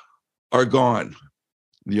are gone.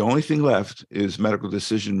 The only thing left is medical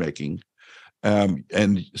decision making,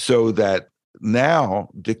 and so that now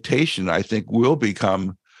dictation, I think, will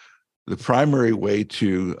become the primary way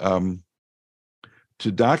to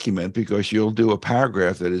document, because you'll do a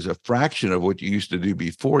paragraph that is a fraction of what you used to do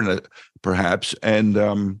before, perhaps, and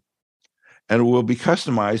it will be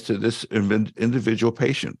customized to this individual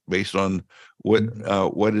patient based on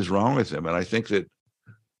what is wrong with them. And I think that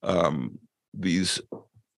these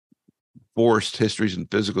forced histories and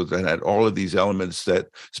physicals that had all of these elements, that,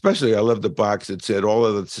 especially I love the box that said all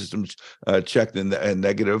of the systems checked and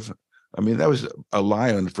negative. I mean, that was a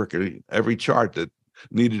lie on freaking every chart that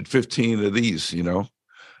needed 15 of these, you know.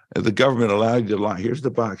 The government allowed you to lie. Here's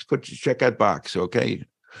the box. Check that box, okay?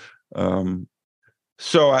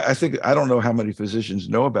 So I think, I don't know how many physicians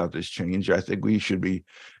know about this change. I think we should be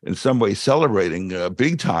in some way celebrating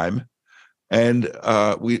big time. And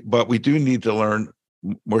but we do need to learn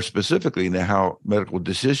more specifically now how medical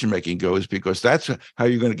decision-making goes, because that's how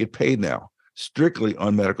you're going to get paid now, strictly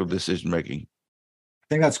on medical decision-making. I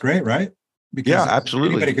think that's great, right? Because yeah,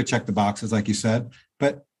 absolutely. Anybody could check the boxes, like you said,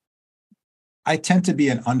 but I tend to be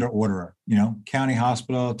an under-orderer, you know, county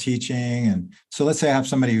hospital, teaching. And so let's say I have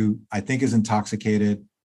somebody who I think is intoxicated.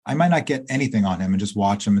 I might not get anything on him and just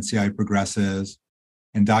watch him and see how he progresses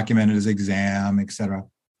and document his exam, et cetera.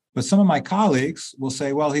 But some of my colleagues will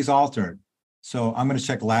say, well, he's altered, so I'm going to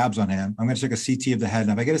check labs on him. I'm going to check a CT of the head.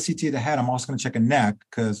 And if I get a CT of the head, I'm also going to check a neck,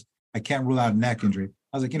 because I can't rule out a neck injury.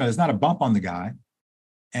 I was like, you know, there's not a bump on the guy.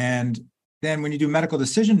 And then when you do medical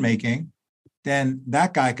decision-making, then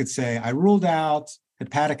that guy could say, I ruled out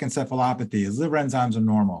hepatic encephalopathy. His liver enzymes are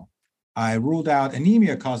normal. I ruled out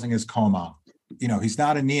anemia causing his coma. You know, he's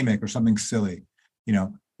not anemic or something silly, you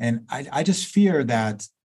know. And I just fear that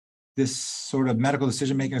this sort of medical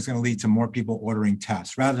decision-making is going to lead to more people ordering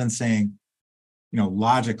tests rather than saying, you know,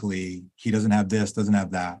 logically, he doesn't have this, doesn't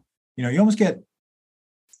have that. You know, you almost get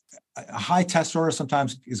a high test order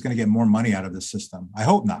sometimes is going to get more money out of the system. I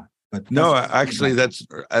hope not. But no, actually, that's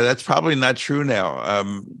probably not true now.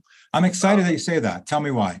 I'm excited that you say that. Tell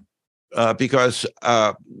me why. Because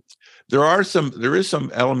there is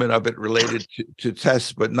some element of it related to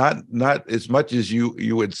tests, but not as much as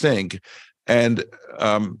you would think. And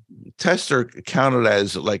tests are counted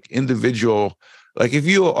as like individual. Like if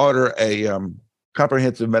you order a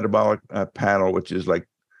comprehensive metabolic panel, which is like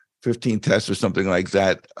 15 tests or something like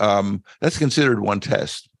that, that's considered one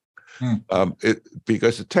test.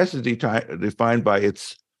 Because the test is defined by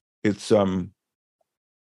its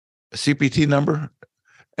CPT number.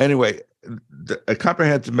 Anyway, a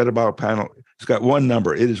comprehensive metabolic panel, it's got one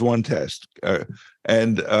number. It is one test.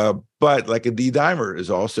 But like a D-dimer is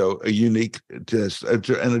also a unique test, and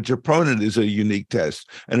a troponin is a unique test,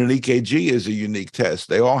 and an EKG is a unique test.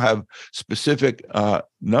 They all have specific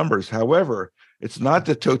numbers. However, it's not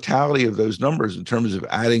the totality of those numbers in terms of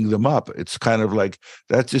adding them up. It's kind of like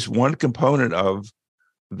that's just one component of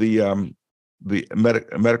the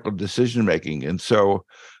medical decision making. And so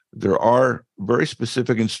there are very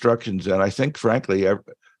specific instructions, and I think, frankly,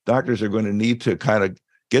 doctors are going to need to kind of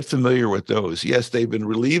get familiar with those. Yes, they've been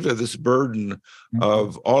relieved of this burden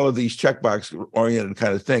of all of these checkbox-oriented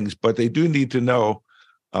kind of things, but they do need to know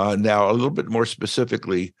now a little bit more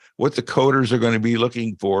specifically what the coders are going to be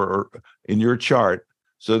looking for in your chart,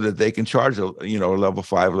 so that they can charge a level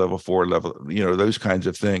 5, level 4, level, those kinds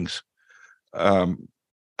of things.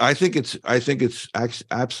 I think it's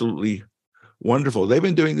absolutely wonderful. They've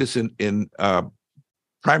been doing this in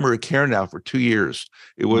primary care now for 2 years.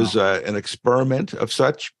 It was an experiment of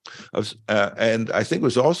such, and I think it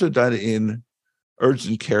was also done in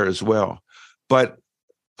urgent care as well. But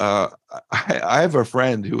I have a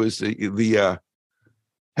friend who is the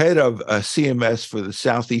head of CMS for the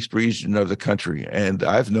Southeast region of the country, and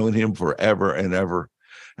I've known him forever and ever.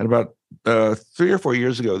 And about 3 or 4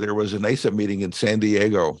 years ago, there was an ASAP meeting in San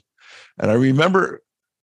Diego, and I remember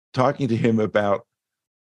talking to him about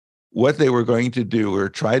what they were going to do or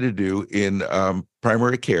try to do in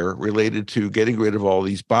primary care related to getting rid of all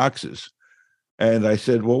these boxes. And I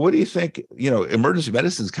said, well, what do you think? Emergency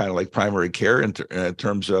medicine is kind of like primary care in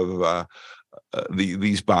terms of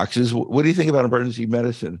these boxes. What do you think about emergency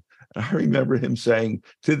medicine? And I remember him saying,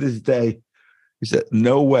 to this day, he said,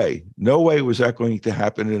 no way was that going to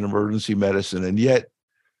happen in emergency medicine. And yet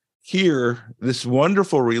here, this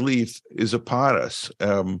wonderful relief is upon us.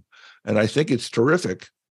 And I think it's terrific.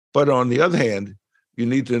 But on the other hand, you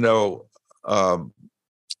need to know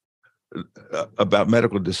about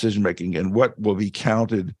medical decision-making and what will be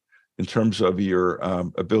counted in terms of your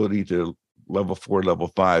ability to level 4,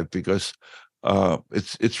 level 5, because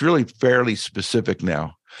it's really fairly specific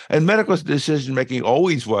now. And medical decision-making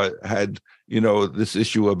always had this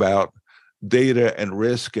issue about data and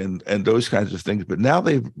risk and those kinds of things. But now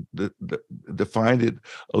they've defined it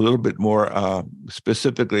a little bit more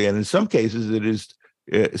specifically, and in some cases, it is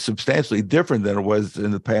substantially different than it was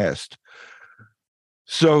in the past.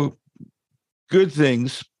 So, good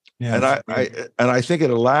things, and I think it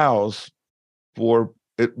will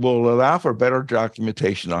allow for better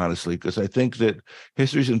documentation, honestly, because I think that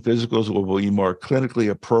histories and physicals will be more clinically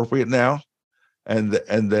appropriate now, and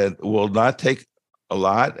that will not take a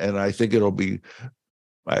lot. And I think it'll be,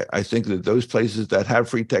 I think that those places that have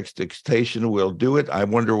free text dictation will do it. I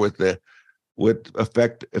wonder what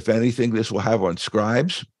effect, if anything, this will have on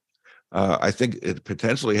scribes. I think it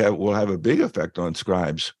potentially will have a big effect on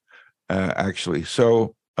scribes, actually.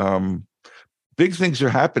 So big things are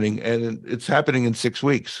happening, and it's happening in 6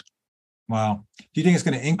 weeks. Wow. Do you think it's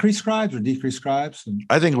going to increase scribes or decrease scribes?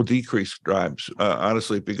 I think it will decrease scribes,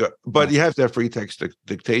 honestly, but you have to have free text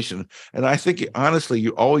dictation. And I think, honestly,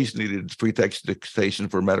 you always needed free text dictation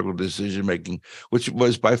for medical decision-making, which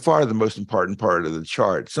was by far the most important part of the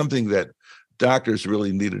chart, something that doctors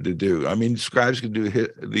really needed to do. I mean, scribes could do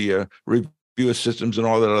the review of systems and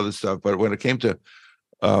all that other stuff, but when it came to,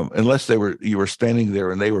 unless you were standing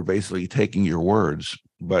there and they were basically taking your words,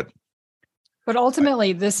 But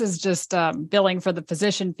ultimately, this is just billing for the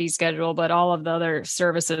physician fee schedule, but all of the other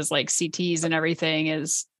services like CTs and everything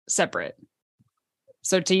is separate.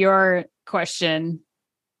 So to your question,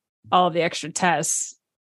 all of the extra tests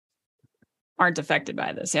aren't affected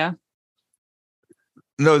by this, yeah?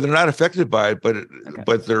 No, they're not affected by it, but Okay.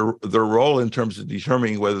 but their role in terms of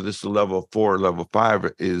determining whether this is level 4 or level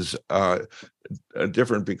 5 is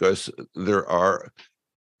different, because there are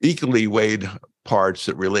equally weighed parts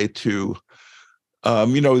that relate to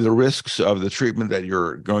the risks of the treatment that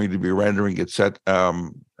you're going to be rendering. It set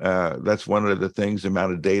that's one of the things. The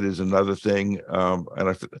amount of data is another thing,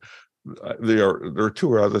 and there are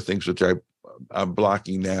 2 or other things which I'm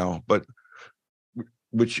blocking now, but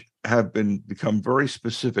which have become very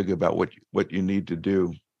specific about what you need to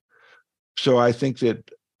do. So I think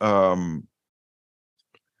that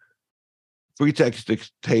free text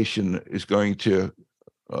dictation is going to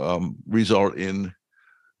result in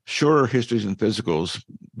shorter histories and physicals,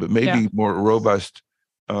 but maybe more robust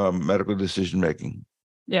medical decision making.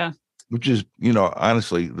 Yeah, which is,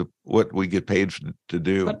 honestly, what we get paid to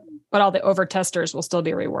do. But all the over testers will still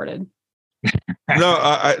be rewarded. No,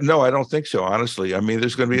 I don't think so. Honestly, I mean,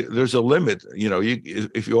 there's a limit.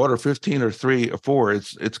 If you order 15 or 3 or 4,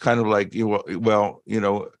 it's kind of like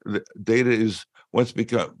the data is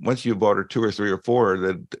once you've ordered 2 or 3 or 4,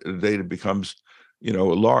 the data becomes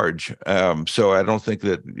large. So I don't think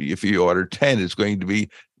that if you order 10, it's going to be,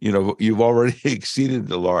 you've already exceeded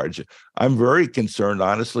the large. I'm very concerned,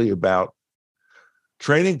 honestly, about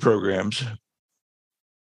training programs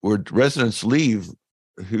where residents leave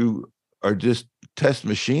who are just test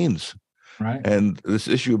machines. Right. And this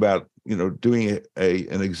issue about, doing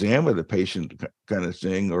an exam with a patient kind of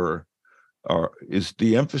thing or is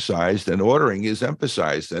de-emphasized, and ordering is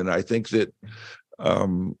emphasized. And I think that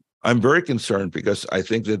I'm very concerned, because I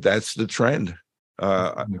think that that's the trend.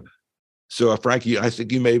 So, Frankie, I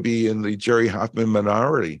think you may be in the Jerry Hoffman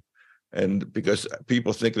minority, and because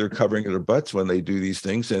people think they're covering their butts when they do these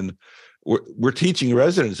things. And we're teaching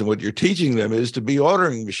residents, and what you're teaching them is to be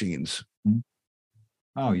ordering machines.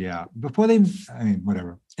 Oh, yeah.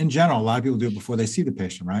 Whatever. In general, a lot of people do it before they see the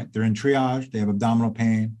patient, right? They're in triage, they have abdominal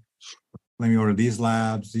pain. Let me order these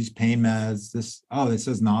labs, these pain meds, it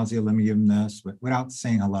says nausea, let me give them this, without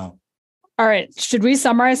saying hello. All right. Should we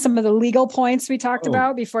summarize some of the legal points we talked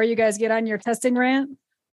about before you guys get on your testing rant?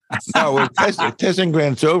 No, testing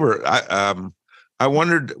rant's over. I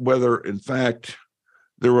wondered whether, in fact,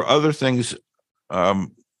 there were other things,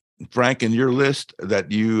 Frank, in your list that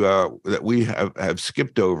that we have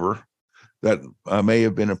skipped over that may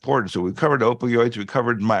have been important. So we covered opioids, we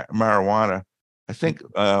covered marijuana. I think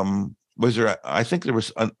there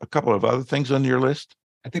was a couple of other things on your list.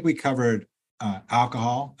 I think we covered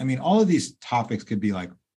alcohol. I mean, all of these topics could be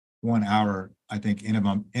like 1 hour, I think, in of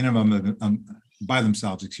them by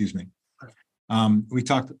themselves, excuse me.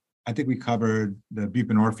 I think we covered the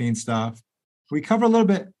buprenorphine stuff. We covered a little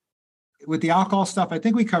bit with the alcohol stuff. I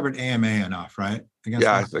think we covered AMA enough, right?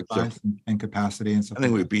 I think so. And capacity and stuff. I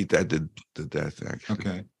think we beat that to death, actually.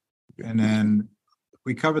 Okay. And then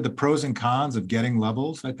we covered the pros and cons of getting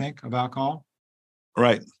levels, I think, of alcohol.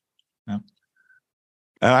 Right. Yeah.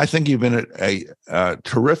 And I think you've been a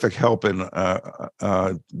terrific help in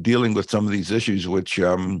dealing with some of these issues, which,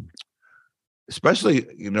 especially,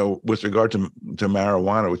 with regard to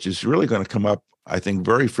marijuana, which is really going to come up, I think,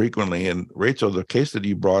 very frequently. And Rachel, the case that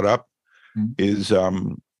you brought up is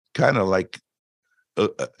kind of like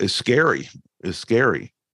is scary.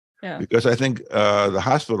 Yeah. Because I think the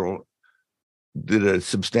hospital did a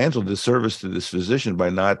substantial disservice to this physician by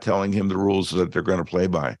not telling him the rules that they're going to play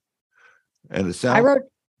by. And it sounds. I wrote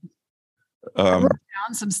down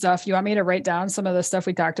some stuff. You want me to write down some of the stuff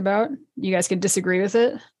we talked about? You guys can disagree with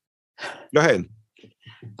it. Go ahead.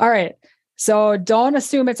 All right. So don't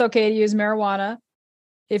assume it's okay to use marijuana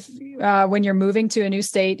if when you're moving to a new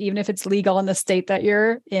state, even if it's legal in the state that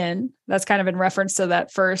you're in. That's kind of in reference to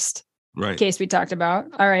that first case we talked about.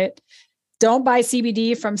 All right. Don't buy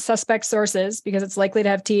CBD from suspect sources because it's likely to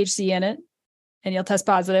have THC in it and you'll test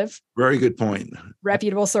positive. Very good point.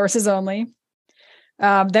 Reputable sources only.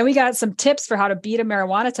 Then we got some tips for how to beat a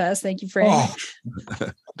marijuana test. Thank you, Frank.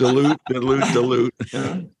 Dilute.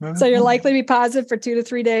 So you're likely to be positive for 2 to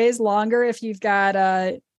 3 days longer if you've got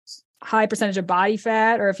a high percentage of body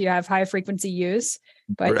fat or if you have high frequency use.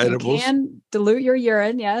 But you can dilute your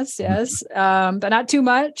urine. Yes. But not too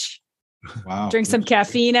much. Wow. Drink some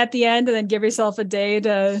caffeine at the end and then give yourself a day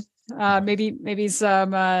to maybe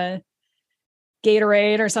some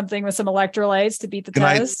Gatorade or something with some electrolytes to beat the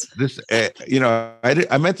test.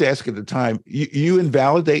 I meant to ask at the time, you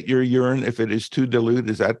invalidate your urine if it is too dilute.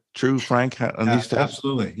 Is that true, Frank, on these tests?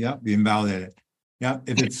 Absolutely. Yeah. We invalidate it. Yeah.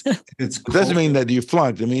 If it's it doesn't mean that you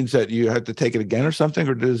flunked. It means that you have to take it again or something,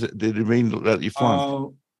 or did it mean that you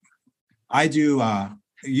flunked? I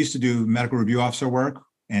used to do medical review officer work,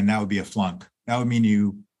 and that would be a flunk. That would mean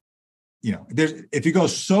if you go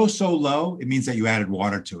so low, it means that you added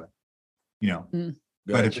water to it.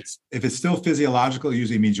 But if it's still physiological, it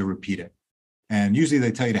usually means you repeat it. And usually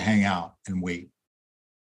they tell you to hang out and wait.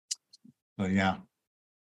 So yeah.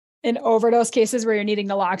 In overdose cases where you're needing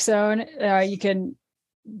naloxone,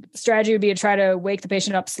 strategy would be to try to wake the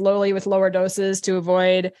patient up slowly with lower doses to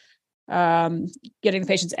avoid getting the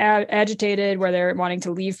patients agitated where they're wanting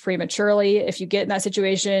to leave prematurely. If you get in that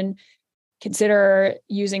situation, consider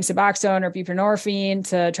using Suboxone or buprenorphine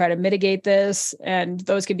to try to mitigate this. And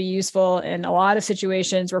those could be useful in a lot of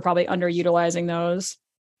situations. We're probably underutilizing those.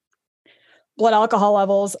 Blood alcohol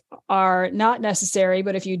levels are not necessary,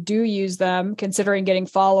 but if you do use them, considering getting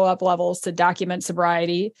follow-up levels to document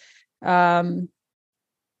sobriety,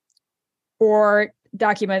 or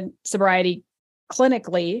document sobriety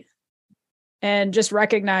clinically, and just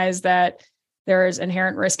recognize that there is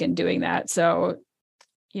inherent risk in doing that. So,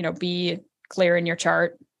 be clear in your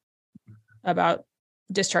chart about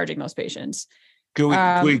discharging those patients.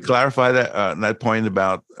 Can we clarify that point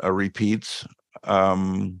about repeats?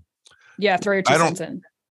 Yeah, throw your 2 cents in.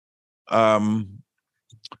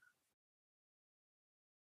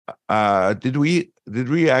 Did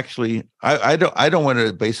we actually? I don't want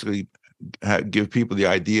to basically give people the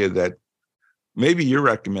idea that maybe you're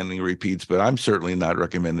recommending repeats, but I'm certainly not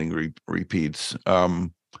recommending repeats.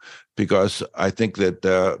 Because I think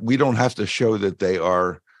that we don't have to show that they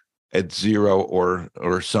are at 0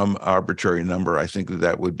 or some arbitrary number. I think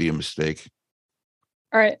that would be a mistake.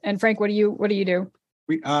 All right. And Frank, what do you do?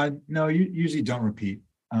 No, you usually don't repeat.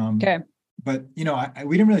 Okay. But we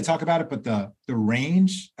didn't really talk about it, but the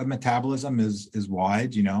range of metabolism is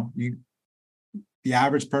wide. The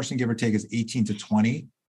average person, give or take, is 18 to 20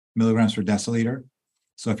 milligrams per deciliter.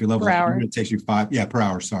 So if your level is 100, it takes you 5. Yeah, per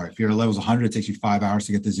hour. Sorry. If your level is 100, it takes you 5 hours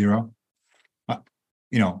to get to 0.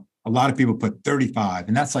 A lot of people put 35,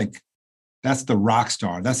 and that's the rock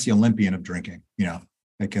star. That's the Olympian of drinking.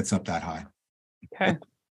 That gets up that high. Okay.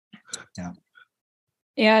 Yeah.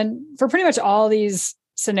 And for pretty much all these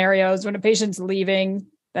scenarios, when a patient's leaving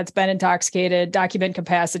that's been intoxicated, document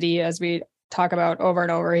capacity, as we talk about over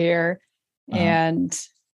and over here. And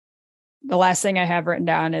the last thing I have written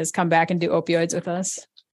down is come back and do opioids with us.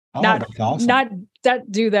 Oh, that's awesome. Not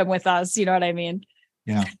that do them with us. You know what I mean?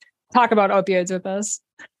 Yeah. Talk about opioids with us.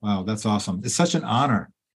 Wow, that's awesome. It's such an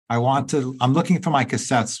honor. I'm looking for my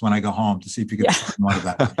cassettes when I go home to see if you can find one of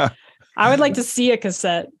that. I would like to see a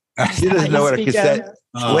cassette. She doesn't know what a cassette.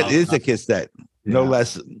 What is a cassette? Yeah. No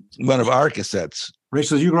less one of our cassettes.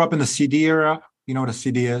 Rachel, you grew up in the CD era. You know what a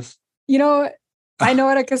CD is? I know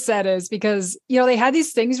what a cassette is because, they had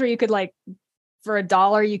these things where you could for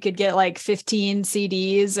 $1, you could get 15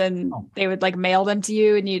 CDs and they would mail them to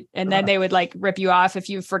you and then they would rip you off if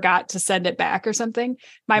you forgot to send it back or something.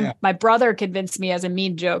 My brother convinced me as a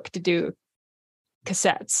mean joke to do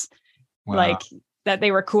cassettes, that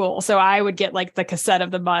they were cool. So I would get the cassette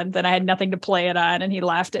of the month and I had nothing to play it on and he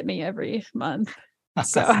laughed at me every month.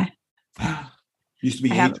 So used to be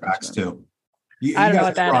 8-tracks too. I don't know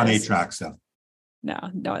what that is. On 8-tracks though.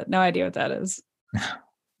 No idea what that is.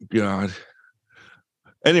 God.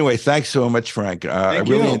 Anyway, thanks so much, Frank. I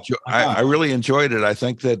really enjoyed it. I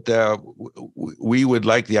think that we would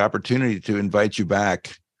like the opportunity to invite you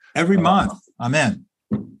back every month. I'm in.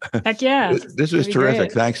 Heck yeah. This was terrific.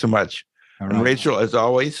 Great. Thanks so much. All right. And Rachel, as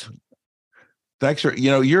always, thanks for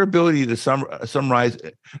your ability to summarize.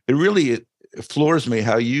 It really floors me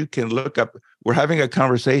how you can look up. We're having a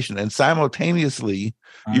conversation, and simultaneously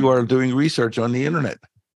you are doing research on the internet.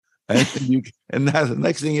 And now the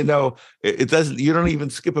next thing you know, it doesn't. You don't even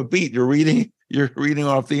skip a beat. You're reading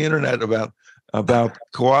off the internet about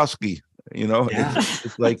Kowalski.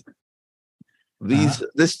 It's like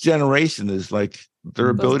this generation is like their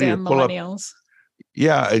ability to pull millennials.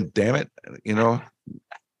 Yeah, damn it,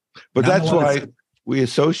 But that's why we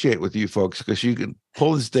associate with you folks, because you can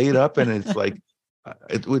pull this data up, and it's like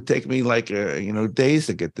it would take me like days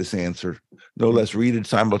to get this answer. No less read it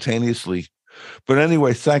simultaneously. But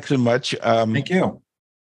anyway, thanks so much. Thank you.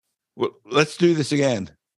 Well, let's do this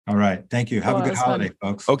again. All right. Thank you. Have a good holiday,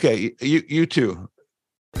 folks. Okay. You too.